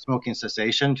as a smoking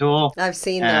cessation tool. I've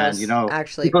seen those.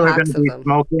 Actually, people are going to be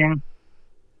smoking.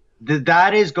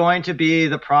 That is going to be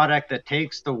the product that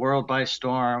takes the world by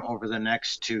storm over the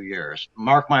next 2 years.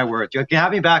 Mark my words. You can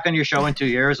have me back on your show in 2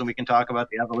 years, and we can talk about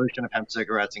the evolution of hemp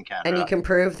cigarettes in Canada. And you can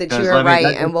prove that you were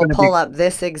right, and we'll pull up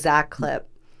this exact clip.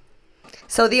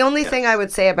 So the only thing I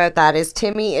would say about that is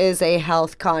Timmy is a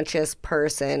health conscious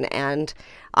person, and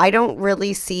I don't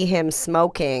really see him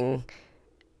smoking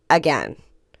again.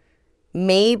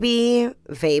 Maybe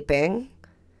vaping,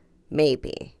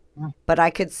 maybe. But I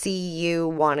could see you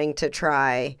wanting to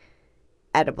try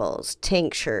edibles,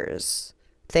 tinctures,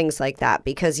 things like that,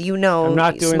 because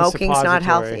smoking's not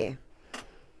healthy.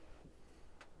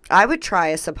 I would try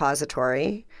a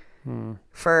suppository.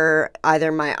 For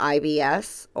either my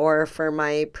IBS or for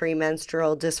my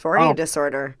premenstrual dysphoria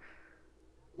disorder.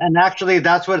 And actually,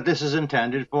 that's what this is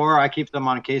intended for. I keep them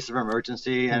on case of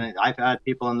emergency, and I've had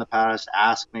people in the past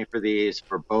ask me for these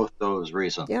for both those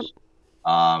reasons. Yep.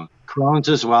 Crohn's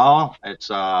as well.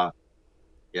 It's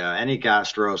any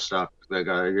gastro stuff.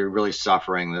 You're really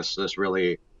suffering. This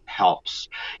really helps.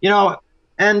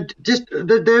 And just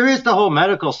there is the whole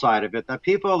medical side of it, that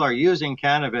people are using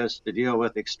cannabis to deal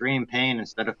with extreme pain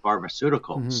instead of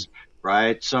pharmaceuticals,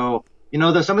 right? So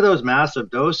there's some of those massive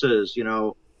doses,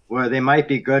 where they might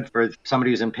be good for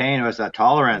somebody who's in pain who has that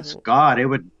tolerance. God, it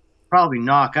would probably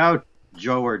knock out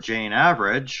Joe or Jane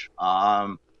average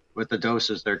with the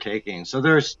doses they're taking. So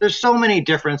there's so many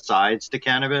different sides to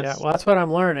cannabis. Yeah, well, that's what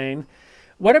I'm learning.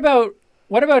 What about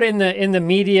in the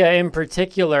media in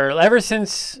particular? Ever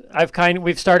since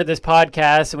we've started this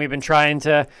podcast and we've been trying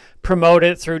to promote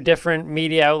it through different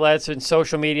media outlets and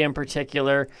social media in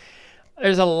particular,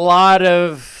 there's a lot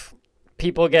of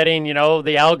people getting,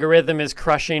 the algorithm is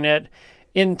crushing it.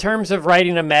 In terms of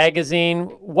writing a magazine,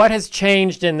 what has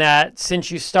changed in that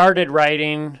since you started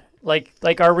writing? Like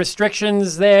are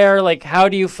restrictions there? Like, how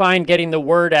do you find getting the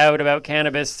word out about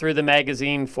cannabis through the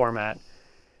magazine format?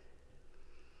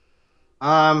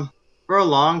 For a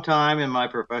long time in my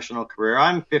professional career,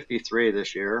 I'm 53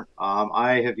 this year.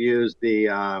 I have used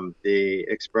the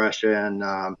expression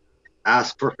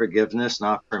ask for forgiveness,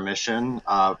 not permission,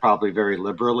 probably very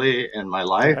liberally in my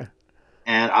life. Okay.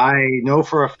 And I know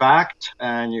for a fact,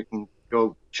 and you can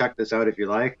go check this out if you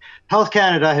like, Health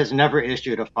Canada has never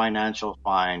issued a financial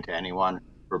fine to anyone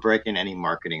for breaking any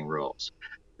marketing rules.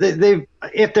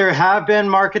 If there have been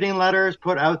marketing letters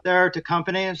put out there to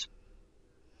companies,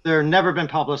 they're never been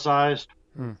publicized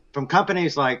from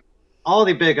companies like all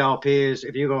the big LPs.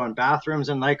 If you go in bathrooms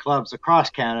and nightclubs across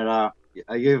Canada,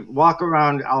 you walk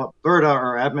around Alberta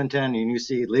or Edmonton and you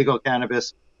see legal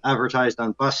cannabis advertised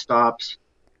on bus stops.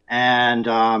 And,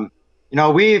 when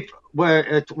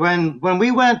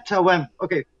we went to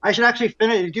I should actually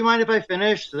finish. Do you mind if I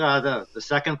finish the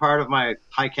second part of my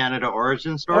High Canada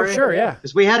origin story? Oh, sure, yeah.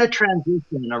 Because we had a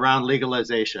transition around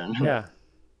legalization. Yeah.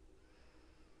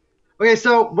 Okay,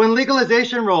 so when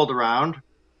legalization rolled around,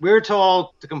 we were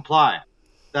told to comply,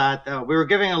 that we were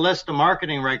giving a list of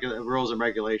marketing rules and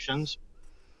regulations.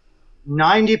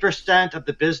 90% of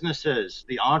the businesses,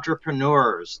 the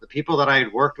entrepreneurs, the people that I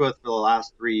had worked with for the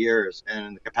last 3 years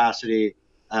in the capacity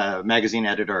magazine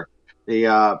editor,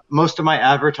 most of my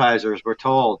advertisers were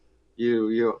told,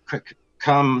 you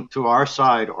come to our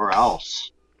side or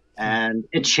else. And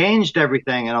it changed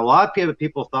everything. And a lot of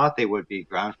people thought they would be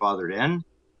grandfathered in.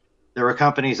 There were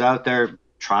companies out there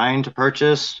trying to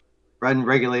purchase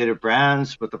regulated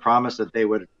brands with the promise that they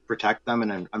would protect them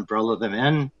and umbrella them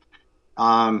in.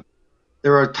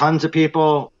 There were tons of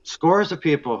people, scores of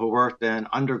people who worked in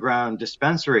underground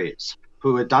dispensaries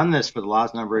who had done this for the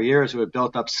last number of years, who had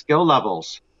built up skill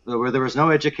levels where there was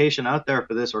no education out there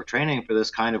for this or training for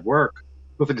this kind of work,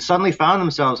 who had suddenly found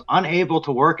themselves unable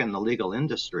to work in the legal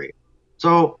industry.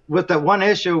 So with that one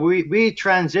issue, we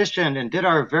transitioned and did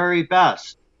our very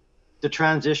best to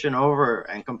transition over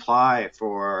and comply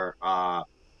for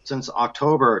since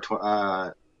October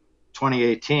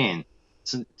 2018.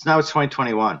 Now it's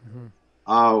 2021.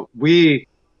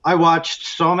 I watched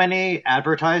so many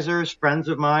advertisers, friends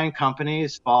of mine,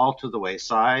 companies fall to the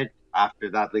wayside after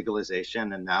that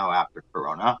legalization and now after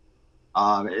Corona.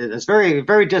 It's very,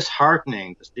 very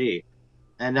disheartening to see.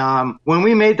 And when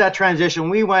we made that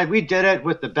transition, we did it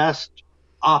with the best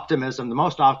optimism, the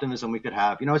most optimism we could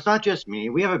have. It's not just me.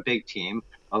 We have a big team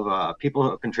of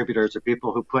contributors, or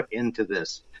people who put into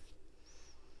this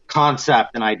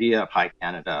concept and idea of High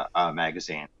Canada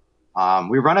magazine.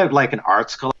 We run it like an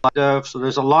arts collective, so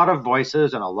there's a lot of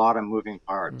voices and a lot of moving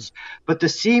parts. But to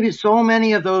see so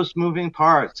many of those moving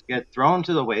parts get thrown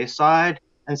to the wayside,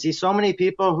 and see so many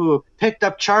people who picked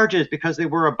up charges because they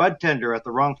were a bud tender at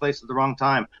the wrong place at the wrong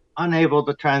time, unable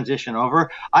to transition over.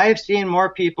 I have seen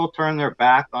more people turn their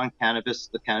back on cannabis,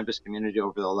 the cannabis community,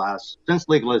 since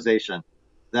legalization,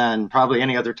 than probably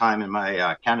any other time in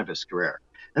my cannabis career.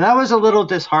 And that was a little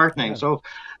disheartening. Yeah. So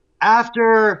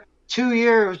after 2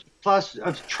 years plus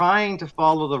of trying to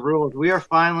follow the rules, we are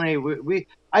finally,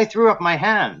 I threw up my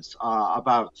hands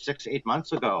about 6-8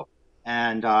 months ago.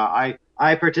 And I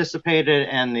participated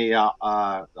in the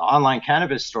online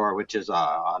cannabis store, which is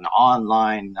an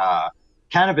online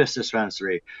cannabis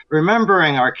dispensary,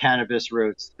 remembering our cannabis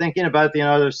roots, thinking about, the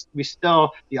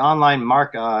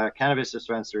online cannabis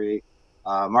dispensary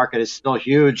market is still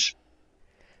huge.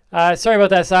 Sorry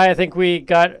about that, Sai. I think we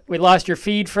lost your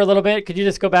feed for a little bit. Could you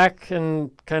just go back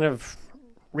and kind of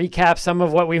recap some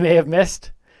of what we may have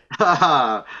missed?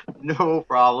 No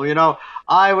problem.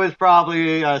 I was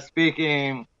probably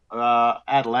speaking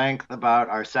at length about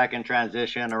our second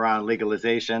transition around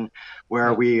legalization,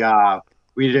 where we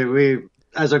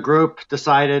as a group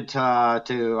decided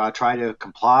to try to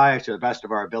comply to the best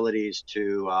of our abilities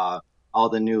to all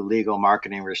the new legal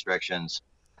marketing restrictions.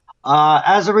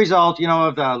 As a result,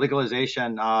 of the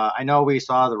legalization, I know we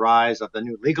saw the rise of the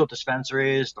new legal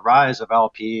dispensaries, the rise of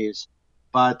LPs,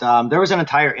 but there was an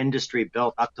entire industry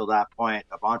built up to that point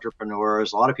of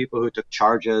entrepreneurs, a lot of people who took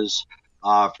charges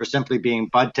for simply being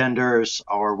bud tenders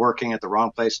or working at the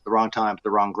wrong place at the wrong time, at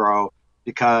the wrong grow,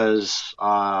 because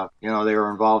they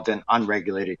were involved in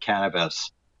unregulated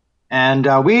cannabis. And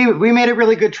we made a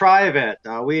really good try of it.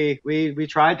 We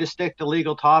tried to stick to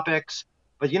legal topics,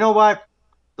 but you know what?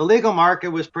 The legal market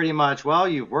was pretty much, well,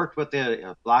 you've worked with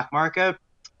the black market.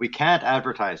 We can't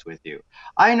advertise with you.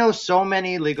 I know so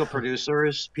many legal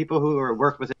producers, people who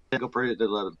work with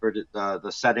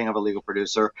the setting of a legal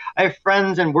producer. I have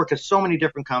friends and work at so many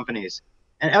different companies.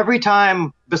 And every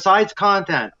time, besides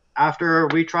content, after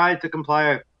we tried to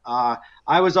comply, it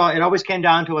always came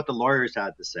down to what the lawyers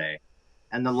had to say.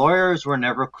 And the lawyers were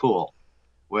never cool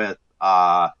with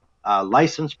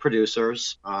licensed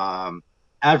producers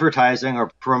advertising or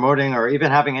promoting or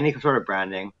even having any sort of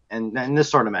branding in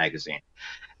this sort of magazine.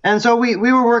 And so we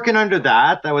were working under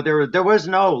that. There was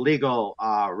no legal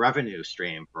revenue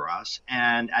stream for us.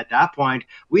 And at that point,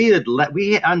 we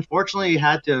unfortunately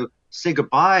had to say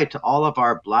goodbye to all of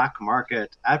our black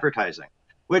market advertising,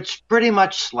 which pretty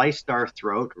much sliced our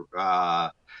throat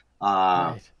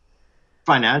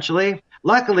financially.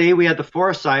 Luckily, we had the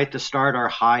foresight to start our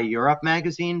High Europe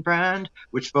magazine brand,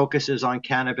 which focuses on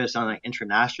cannabis on an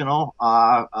international,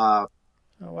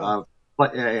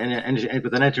 with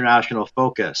an international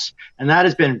focus. And that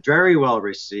has been very well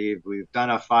received. We've done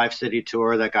a 5-city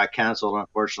tour that got canceled,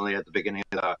 unfortunately, at the beginning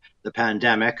of the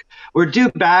pandemic. We're due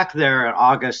back there in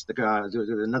August to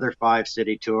do another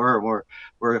 5-city tour. And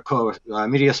we're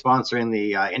media sponsoring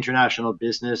the International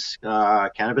Business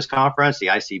Cannabis Conference, the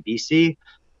ICBC.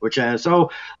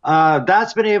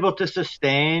 That's been able to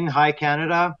sustain High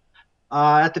Canada.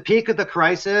 At the peak of the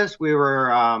crisis, we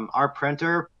were our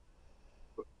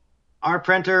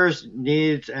printers'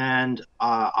 needs and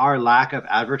our lack of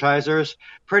advertisers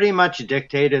pretty much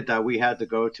dictated that we had to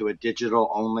go to a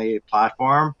digital-only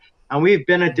platform. And we've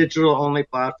been a digital-only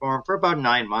platform for about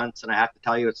 9 months, and I have to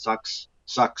tell you, it sucks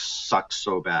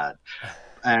so bad.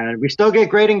 And we still get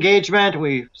great engagement.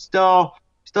 We still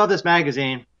have this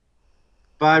magazine.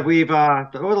 But we've over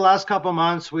the last couple of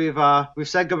months, we've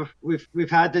really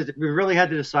had to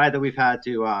decide that we've had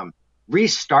to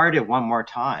restart it one more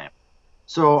time.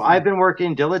 So I've been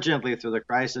working diligently through the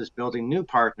crisis, building new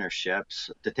partnerships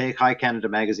to take High Canada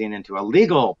magazine into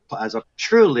as a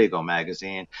true legal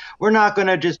magazine. We're not going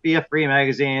to just be a free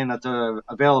magazine that's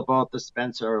available at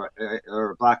dispenser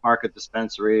or black market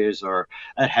dispensaries or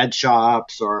at head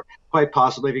shops or quite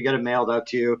possibly if you get it mailed out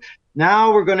to you.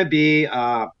 Now we're going to be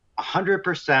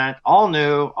 100% all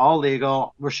new, all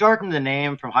legal. We're shortening the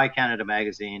name from High Canada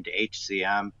Magazine to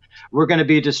HCM. We're going to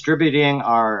be distributing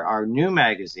our new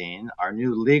magazine, our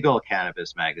new legal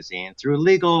cannabis magazine, through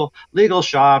legal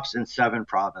shops in 7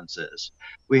 provinces.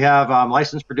 We have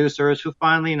licensed producers who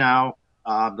finally now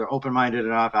they're open-minded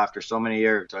enough after so many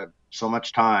years, so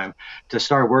much time, to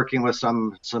start working with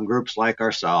some groups like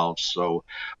ourselves. So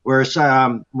once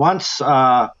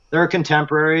they're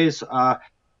contemporaries.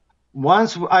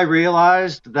 Once I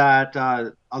realized that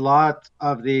a lot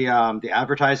of the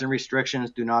advertising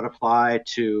restrictions do not apply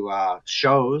to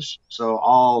shows, so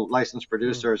all licensed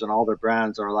producers and all their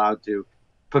brands are allowed to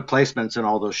put placements in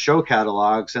all those show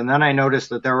catalogs. And then I noticed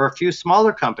that there were a few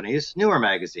smaller companies, newer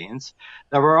magazines,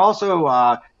 that were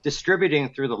also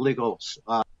distributing through the legal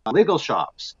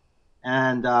shops.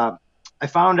 And I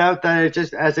found out that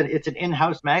it's an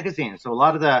in-house magazine, so a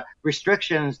lot of the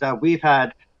restrictions that we've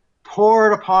had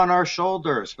poured upon our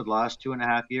shoulders for the last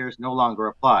 2.5 years no longer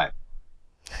apply.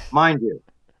 Mind you,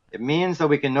 it means that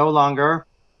we can no longer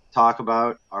talk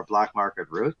about our black market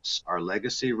roots, our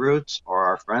legacy roots, or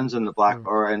our friends in the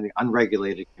or in the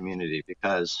unregulated community,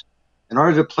 because in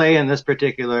order to play in this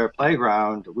particular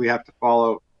playground, we have to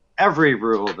follow every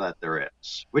rule that there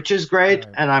is, which is great.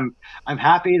 Right. And I'm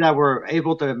happy that we're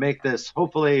able to make this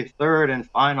hopefully third and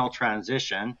final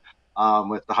transition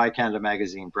with the High Canada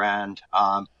Magazine brand.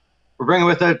 We're bringing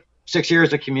with it 6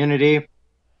 years of community,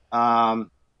 a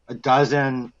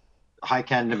dozen High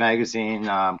Canada Magazine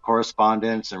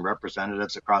correspondents and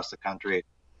representatives across the country.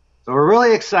 So we're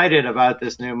really excited about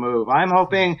this new move. I'm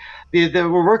hoping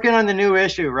we're working on the new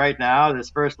issue right now, this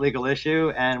first legal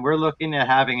issue, and we're looking at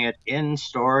having it in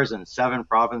stores in 7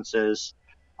 provinces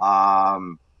by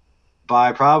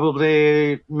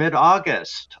probably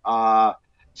mid-August.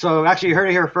 So actually, you heard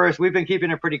it here first. We've been keeping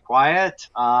it pretty quiet.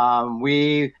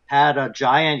 We had a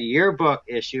giant yearbook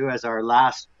issue as our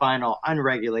last final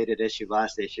unregulated issue,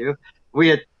 last issue. We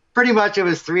had pretty much, it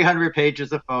was 300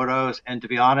 pages of photos. And to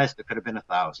be honest, it could have been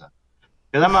 1,000.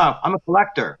 Because I'm a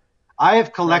collector. I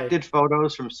have collected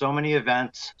photos from so many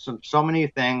events, from so many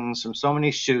things, from so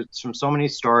many shoots, from so many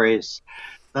stories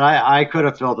that I could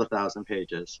have filled 1,000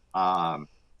 pages. But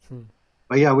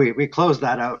yeah, we closed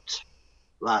that out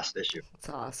last issue. That's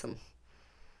awesome.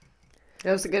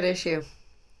 That was a good issue.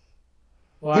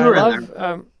 Well, you were in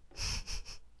there.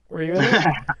 Were you in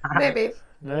there? Maybe.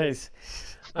 Nice.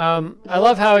 I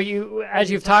love how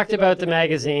as you've talked about the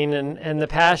magazine, and the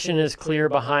passion is clear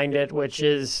behind it, which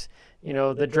is,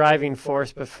 the driving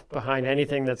force behind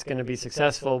anything that's going to be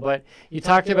successful. But you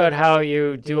talked about how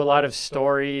you do a lot of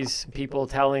stories, people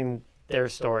telling their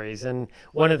stories. And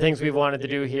one of the things we've wanted to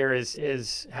do here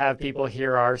is have people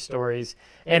hear our stories.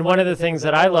 And one of the things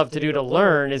that I love to do to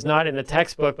learn is not in the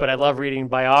textbook, but I love reading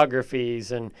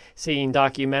biographies and seeing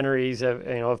documentaries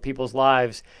of people's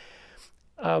lives.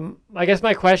 I guess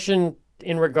my question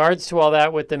in regards to all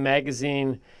that with the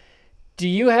magazine, do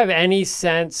you have any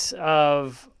sense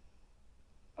of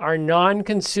our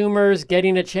non-consumers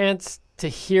getting a chance to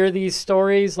hear these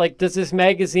stories? Like, does this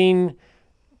magazine,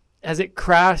 has it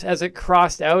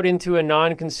crossed out into a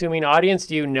non-consuming audience?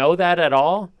 Do you know that at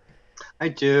all? I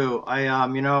do.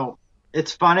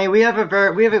 It's funny. We had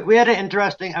an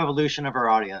interesting evolution of our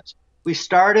audience. We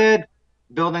started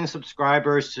building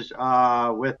subscribers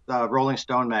with Rolling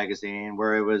Stone magazine,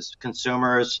 where it was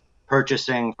consumers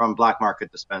purchasing from black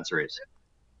market dispensaries.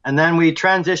 And then we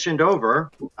transitioned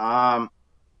over.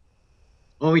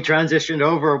 When we transitioned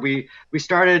over, we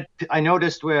started, I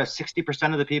noticed where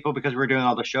 60% of the people, because we were doing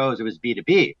all the shows, it was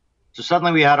B2B. So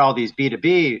suddenly we had all these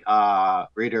B2B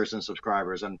readers and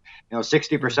subscribers. And,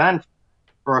 60%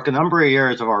 for a number of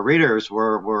years of our readers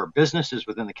were businesses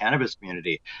within the cannabis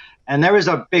community. And there was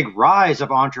a big rise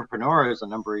of entrepreneurs a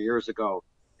number of years ago.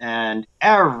 And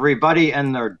everybody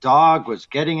and their dog was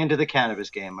getting into the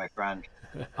cannabis game, my friend.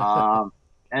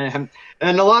 And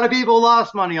a lot of people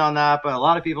lost money on that, but a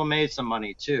lot of people made some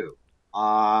money too.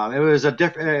 It was a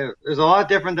lot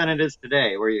different than it is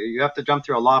today, where you have to jump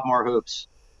through a lot more hoops.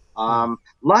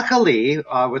 Luckily,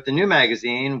 with the new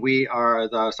magazine,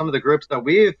 some of the groups that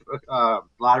we've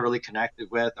laterally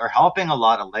connected with are helping a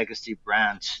lot of legacy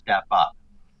brands step up.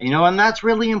 And that's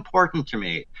really important to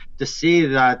me, to see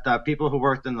that people who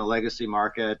worked in the legacy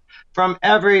market, from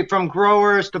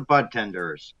growers to bud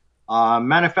tenders,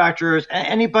 manufacturers,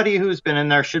 anybody who's been in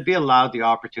there should be allowed the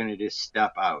opportunity to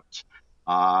step out,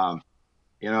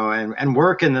 and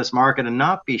work in this market and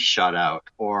not be shut out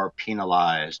or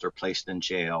penalized or placed in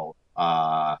jail.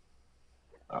 A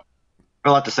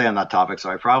lot to say on that topic, so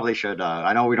I probably should.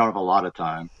 I know we don't have a lot of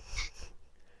time.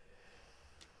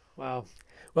 Wow.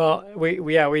 Well,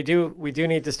 we do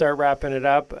need to start wrapping it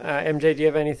up. MJ, do you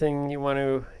have anything you want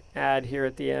to add here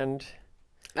at the end?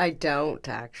 I don't,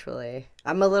 actually.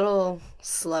 I'm a little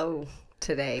slow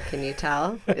today, can you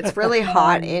tell? It's really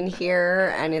hot in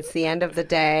here, and it's the end of the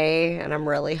day, and I'm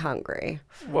really hungry.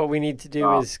 What we need to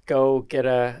do is go get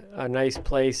a nice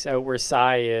place out where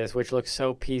Sai is, which looks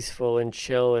so peaceful and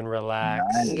chill and relaxed.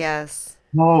 Nice. Yes.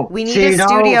 Oh, we need a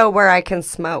studio where I can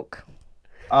smoke.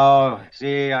 Oh,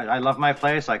 see, I love my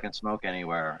place. I can smoke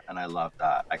anywhere, and I love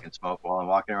that. I can smoke while I'm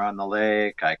walking around the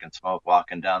lake. I can smoke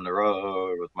walking down the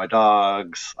road with my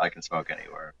dogs. I can smoke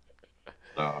anywhere.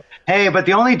 So, hey, but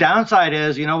the only downside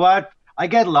is, you know what? I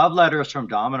get love letters from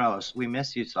Domino's. We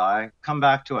miss you, Sai. Come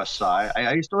back to us, Sai.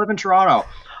 I used to live in Toronto.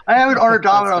 I would order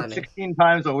Domino's 16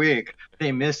 times a week.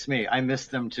 They miss me. I miss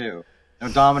them too.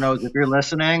 Domino's, if you're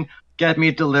listening, get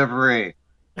me delivery.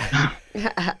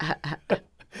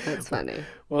 That's funny.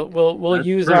 We'll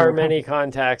use our many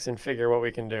contacts and figure what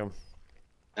we can do.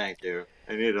 Thank you.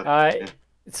 I need a.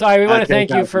 Sai, we want to thank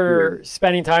you for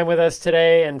spending time with us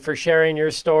today and for sharing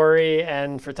your story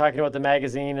and for talking about the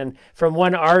magazine. And from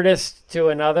one artist to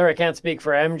another, I can't speak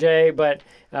for MJ, but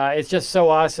it's just so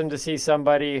awesome to see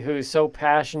somebody who's so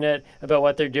passionate about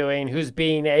what they're doing, who's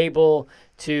being able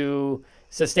to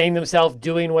sustain themselves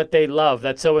doing what they love.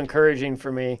 That's so encouraging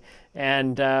for me.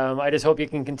 And I just hope you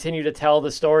can continue to tell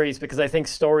the stories, because I think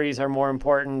stories are more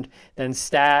important than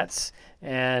stats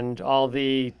and all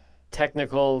the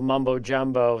technical mumbo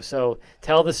jumbo. So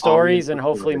tell the stories, and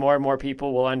hopefully more and more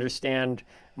people will understand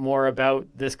more about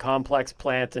this complex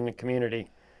plant and the community.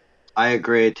 I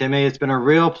agree, Timmy. It's been a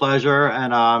real pleasure.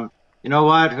 And you know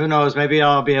what? Who knows? Maybe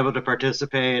I'll be able to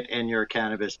participate in your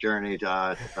cannabis journey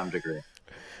to some degree.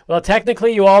 Well,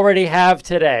 technically you already have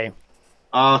today.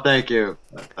 Oh, thank you.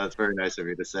 That's very nice of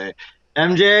you to say.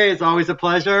 MJ, it's always a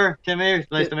pleasure. Timmy,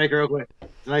 it's nice to make it real quick.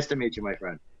 It's nice to meet you, my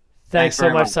friend. Thanks so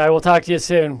very much, Cy. We'll talk to you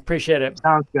soon. Appreciate it.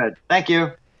 Sounds good. Thank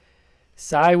you.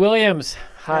 Cy Williams,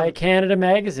 High Canada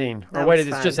Magazine. Or That what was is it?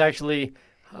 It's fun. just actually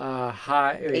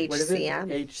High. Wait, what is it?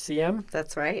 HCM. HCM.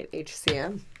 That's right,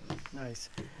 HCM. Nice.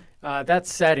 That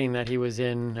setting that he was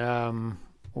in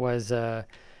was, I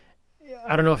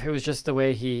don't know if it was just the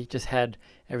way he just had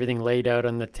everything laid out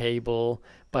on the table,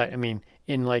 but I mean,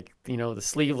 in like, you know, the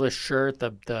sleeveless shirt,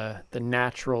 the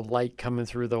natural light coming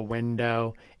through the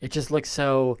window, it just looks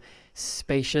so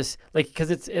spacious, like,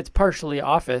 because it's partially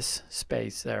office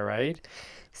space there, right?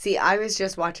 See, I was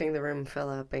just watching the room fill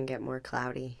up and get more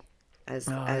cloudy as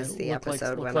the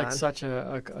episode went like on. such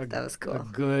a That was cool.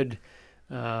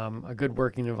 a good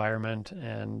working environment,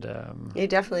 and It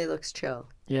definitely looks chill.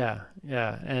 yeah,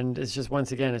 and it's just,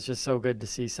 once again, it's just so good to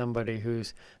see somebody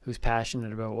who's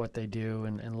passionate about what they do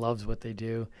and loves what they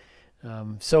do.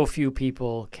 So few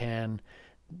people can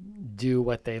do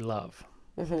what they love,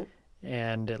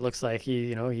 and it looks like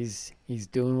he's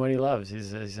doing what he loves.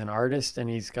 He's an artist, and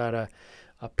he's got a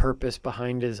purpose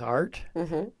behind his art,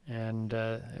 and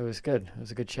it was good. It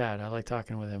was a good chat. I like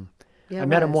talking with him. Yeah, I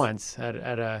met him once at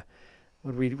a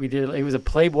we did. It was a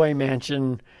Playboy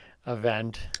Mansion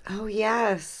event. Oh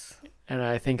yes. And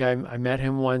I think I met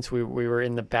him once. We were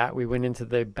in the back. We went into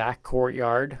the back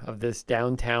courtyard of this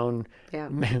downtown. Yeah.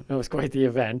 It was quite the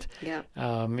event. Yeah.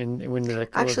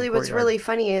 Actually, what's really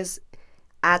funny is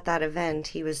at that event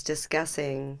he was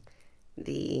discussing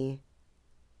the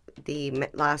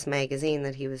last magazine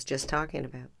that he was just talking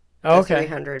about. Oh, okay.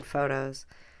 300 photos.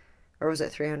 Or was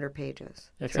it 300 pages?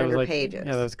 Yeah, 300 pages.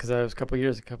 Yeah, that was because that was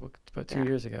about 2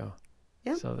 years ago.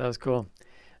 Yeah. So that was cool.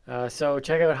 So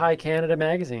check out High Canada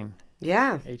Magazine.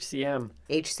 Yeah.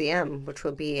 HCM, which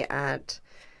will be at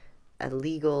a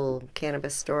legal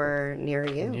cannabis store near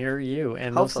you.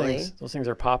 And hopefully those things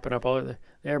are popping up all over.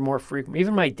 They're more frequent.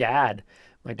 Even my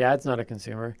dad's not a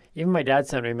consumer. Even my dad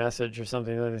sent me a message or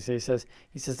something. He says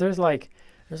there's like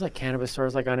cannabis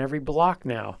stores like on every block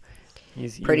now.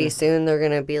 Pretty soon they're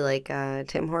gonna be like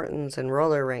Tim Hortons and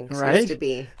roller rinks. Right? Used to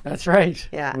be. That's right.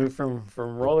 Yeah. Move from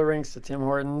roller rinks to Tim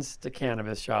Hortons to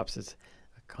cannabis shops. It's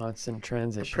a constant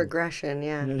transition. Progression,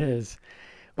 yeah. It is.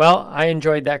 Well, I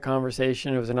enjoyed that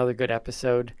conversation. It was another good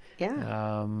episode.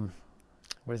 Yeah.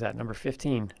 What is that? Number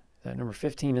 15. Is that number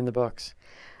 15 in the books?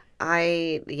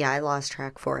 I lost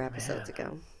track 4 episodes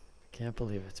ago. Can't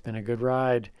believe it. It's been a good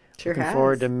ride. Sure Looking has.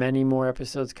 forward to many more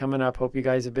episodes coming up. Hope you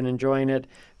guys have been enjoying it.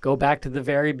 Go back to the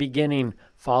very beginning.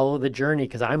 Follow the journey,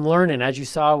 because I'm learning. As you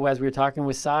saw as we were talking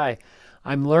with Cy,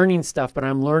 I'm learning stuff, but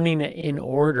I'm learning it in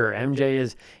order.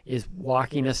 MJ is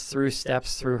walking us through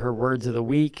steps through her words of the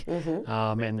week,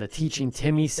 and the Teaching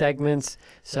Timmy segments.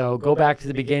 So go back to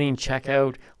the beginning, check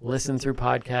out, listen through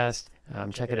podcast,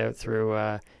 check it out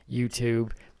through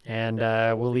YouTube, and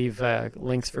we'll leave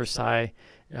links for Cy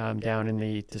down in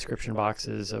the description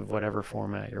boxes of whatever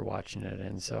format you're watching it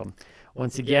in. So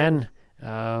once again,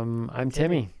 I'm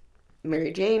Timmy.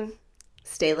 Mary Jane,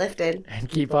 stay lifted. And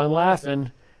keep on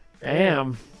laughing.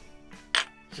 Bam.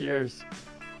 Cheers.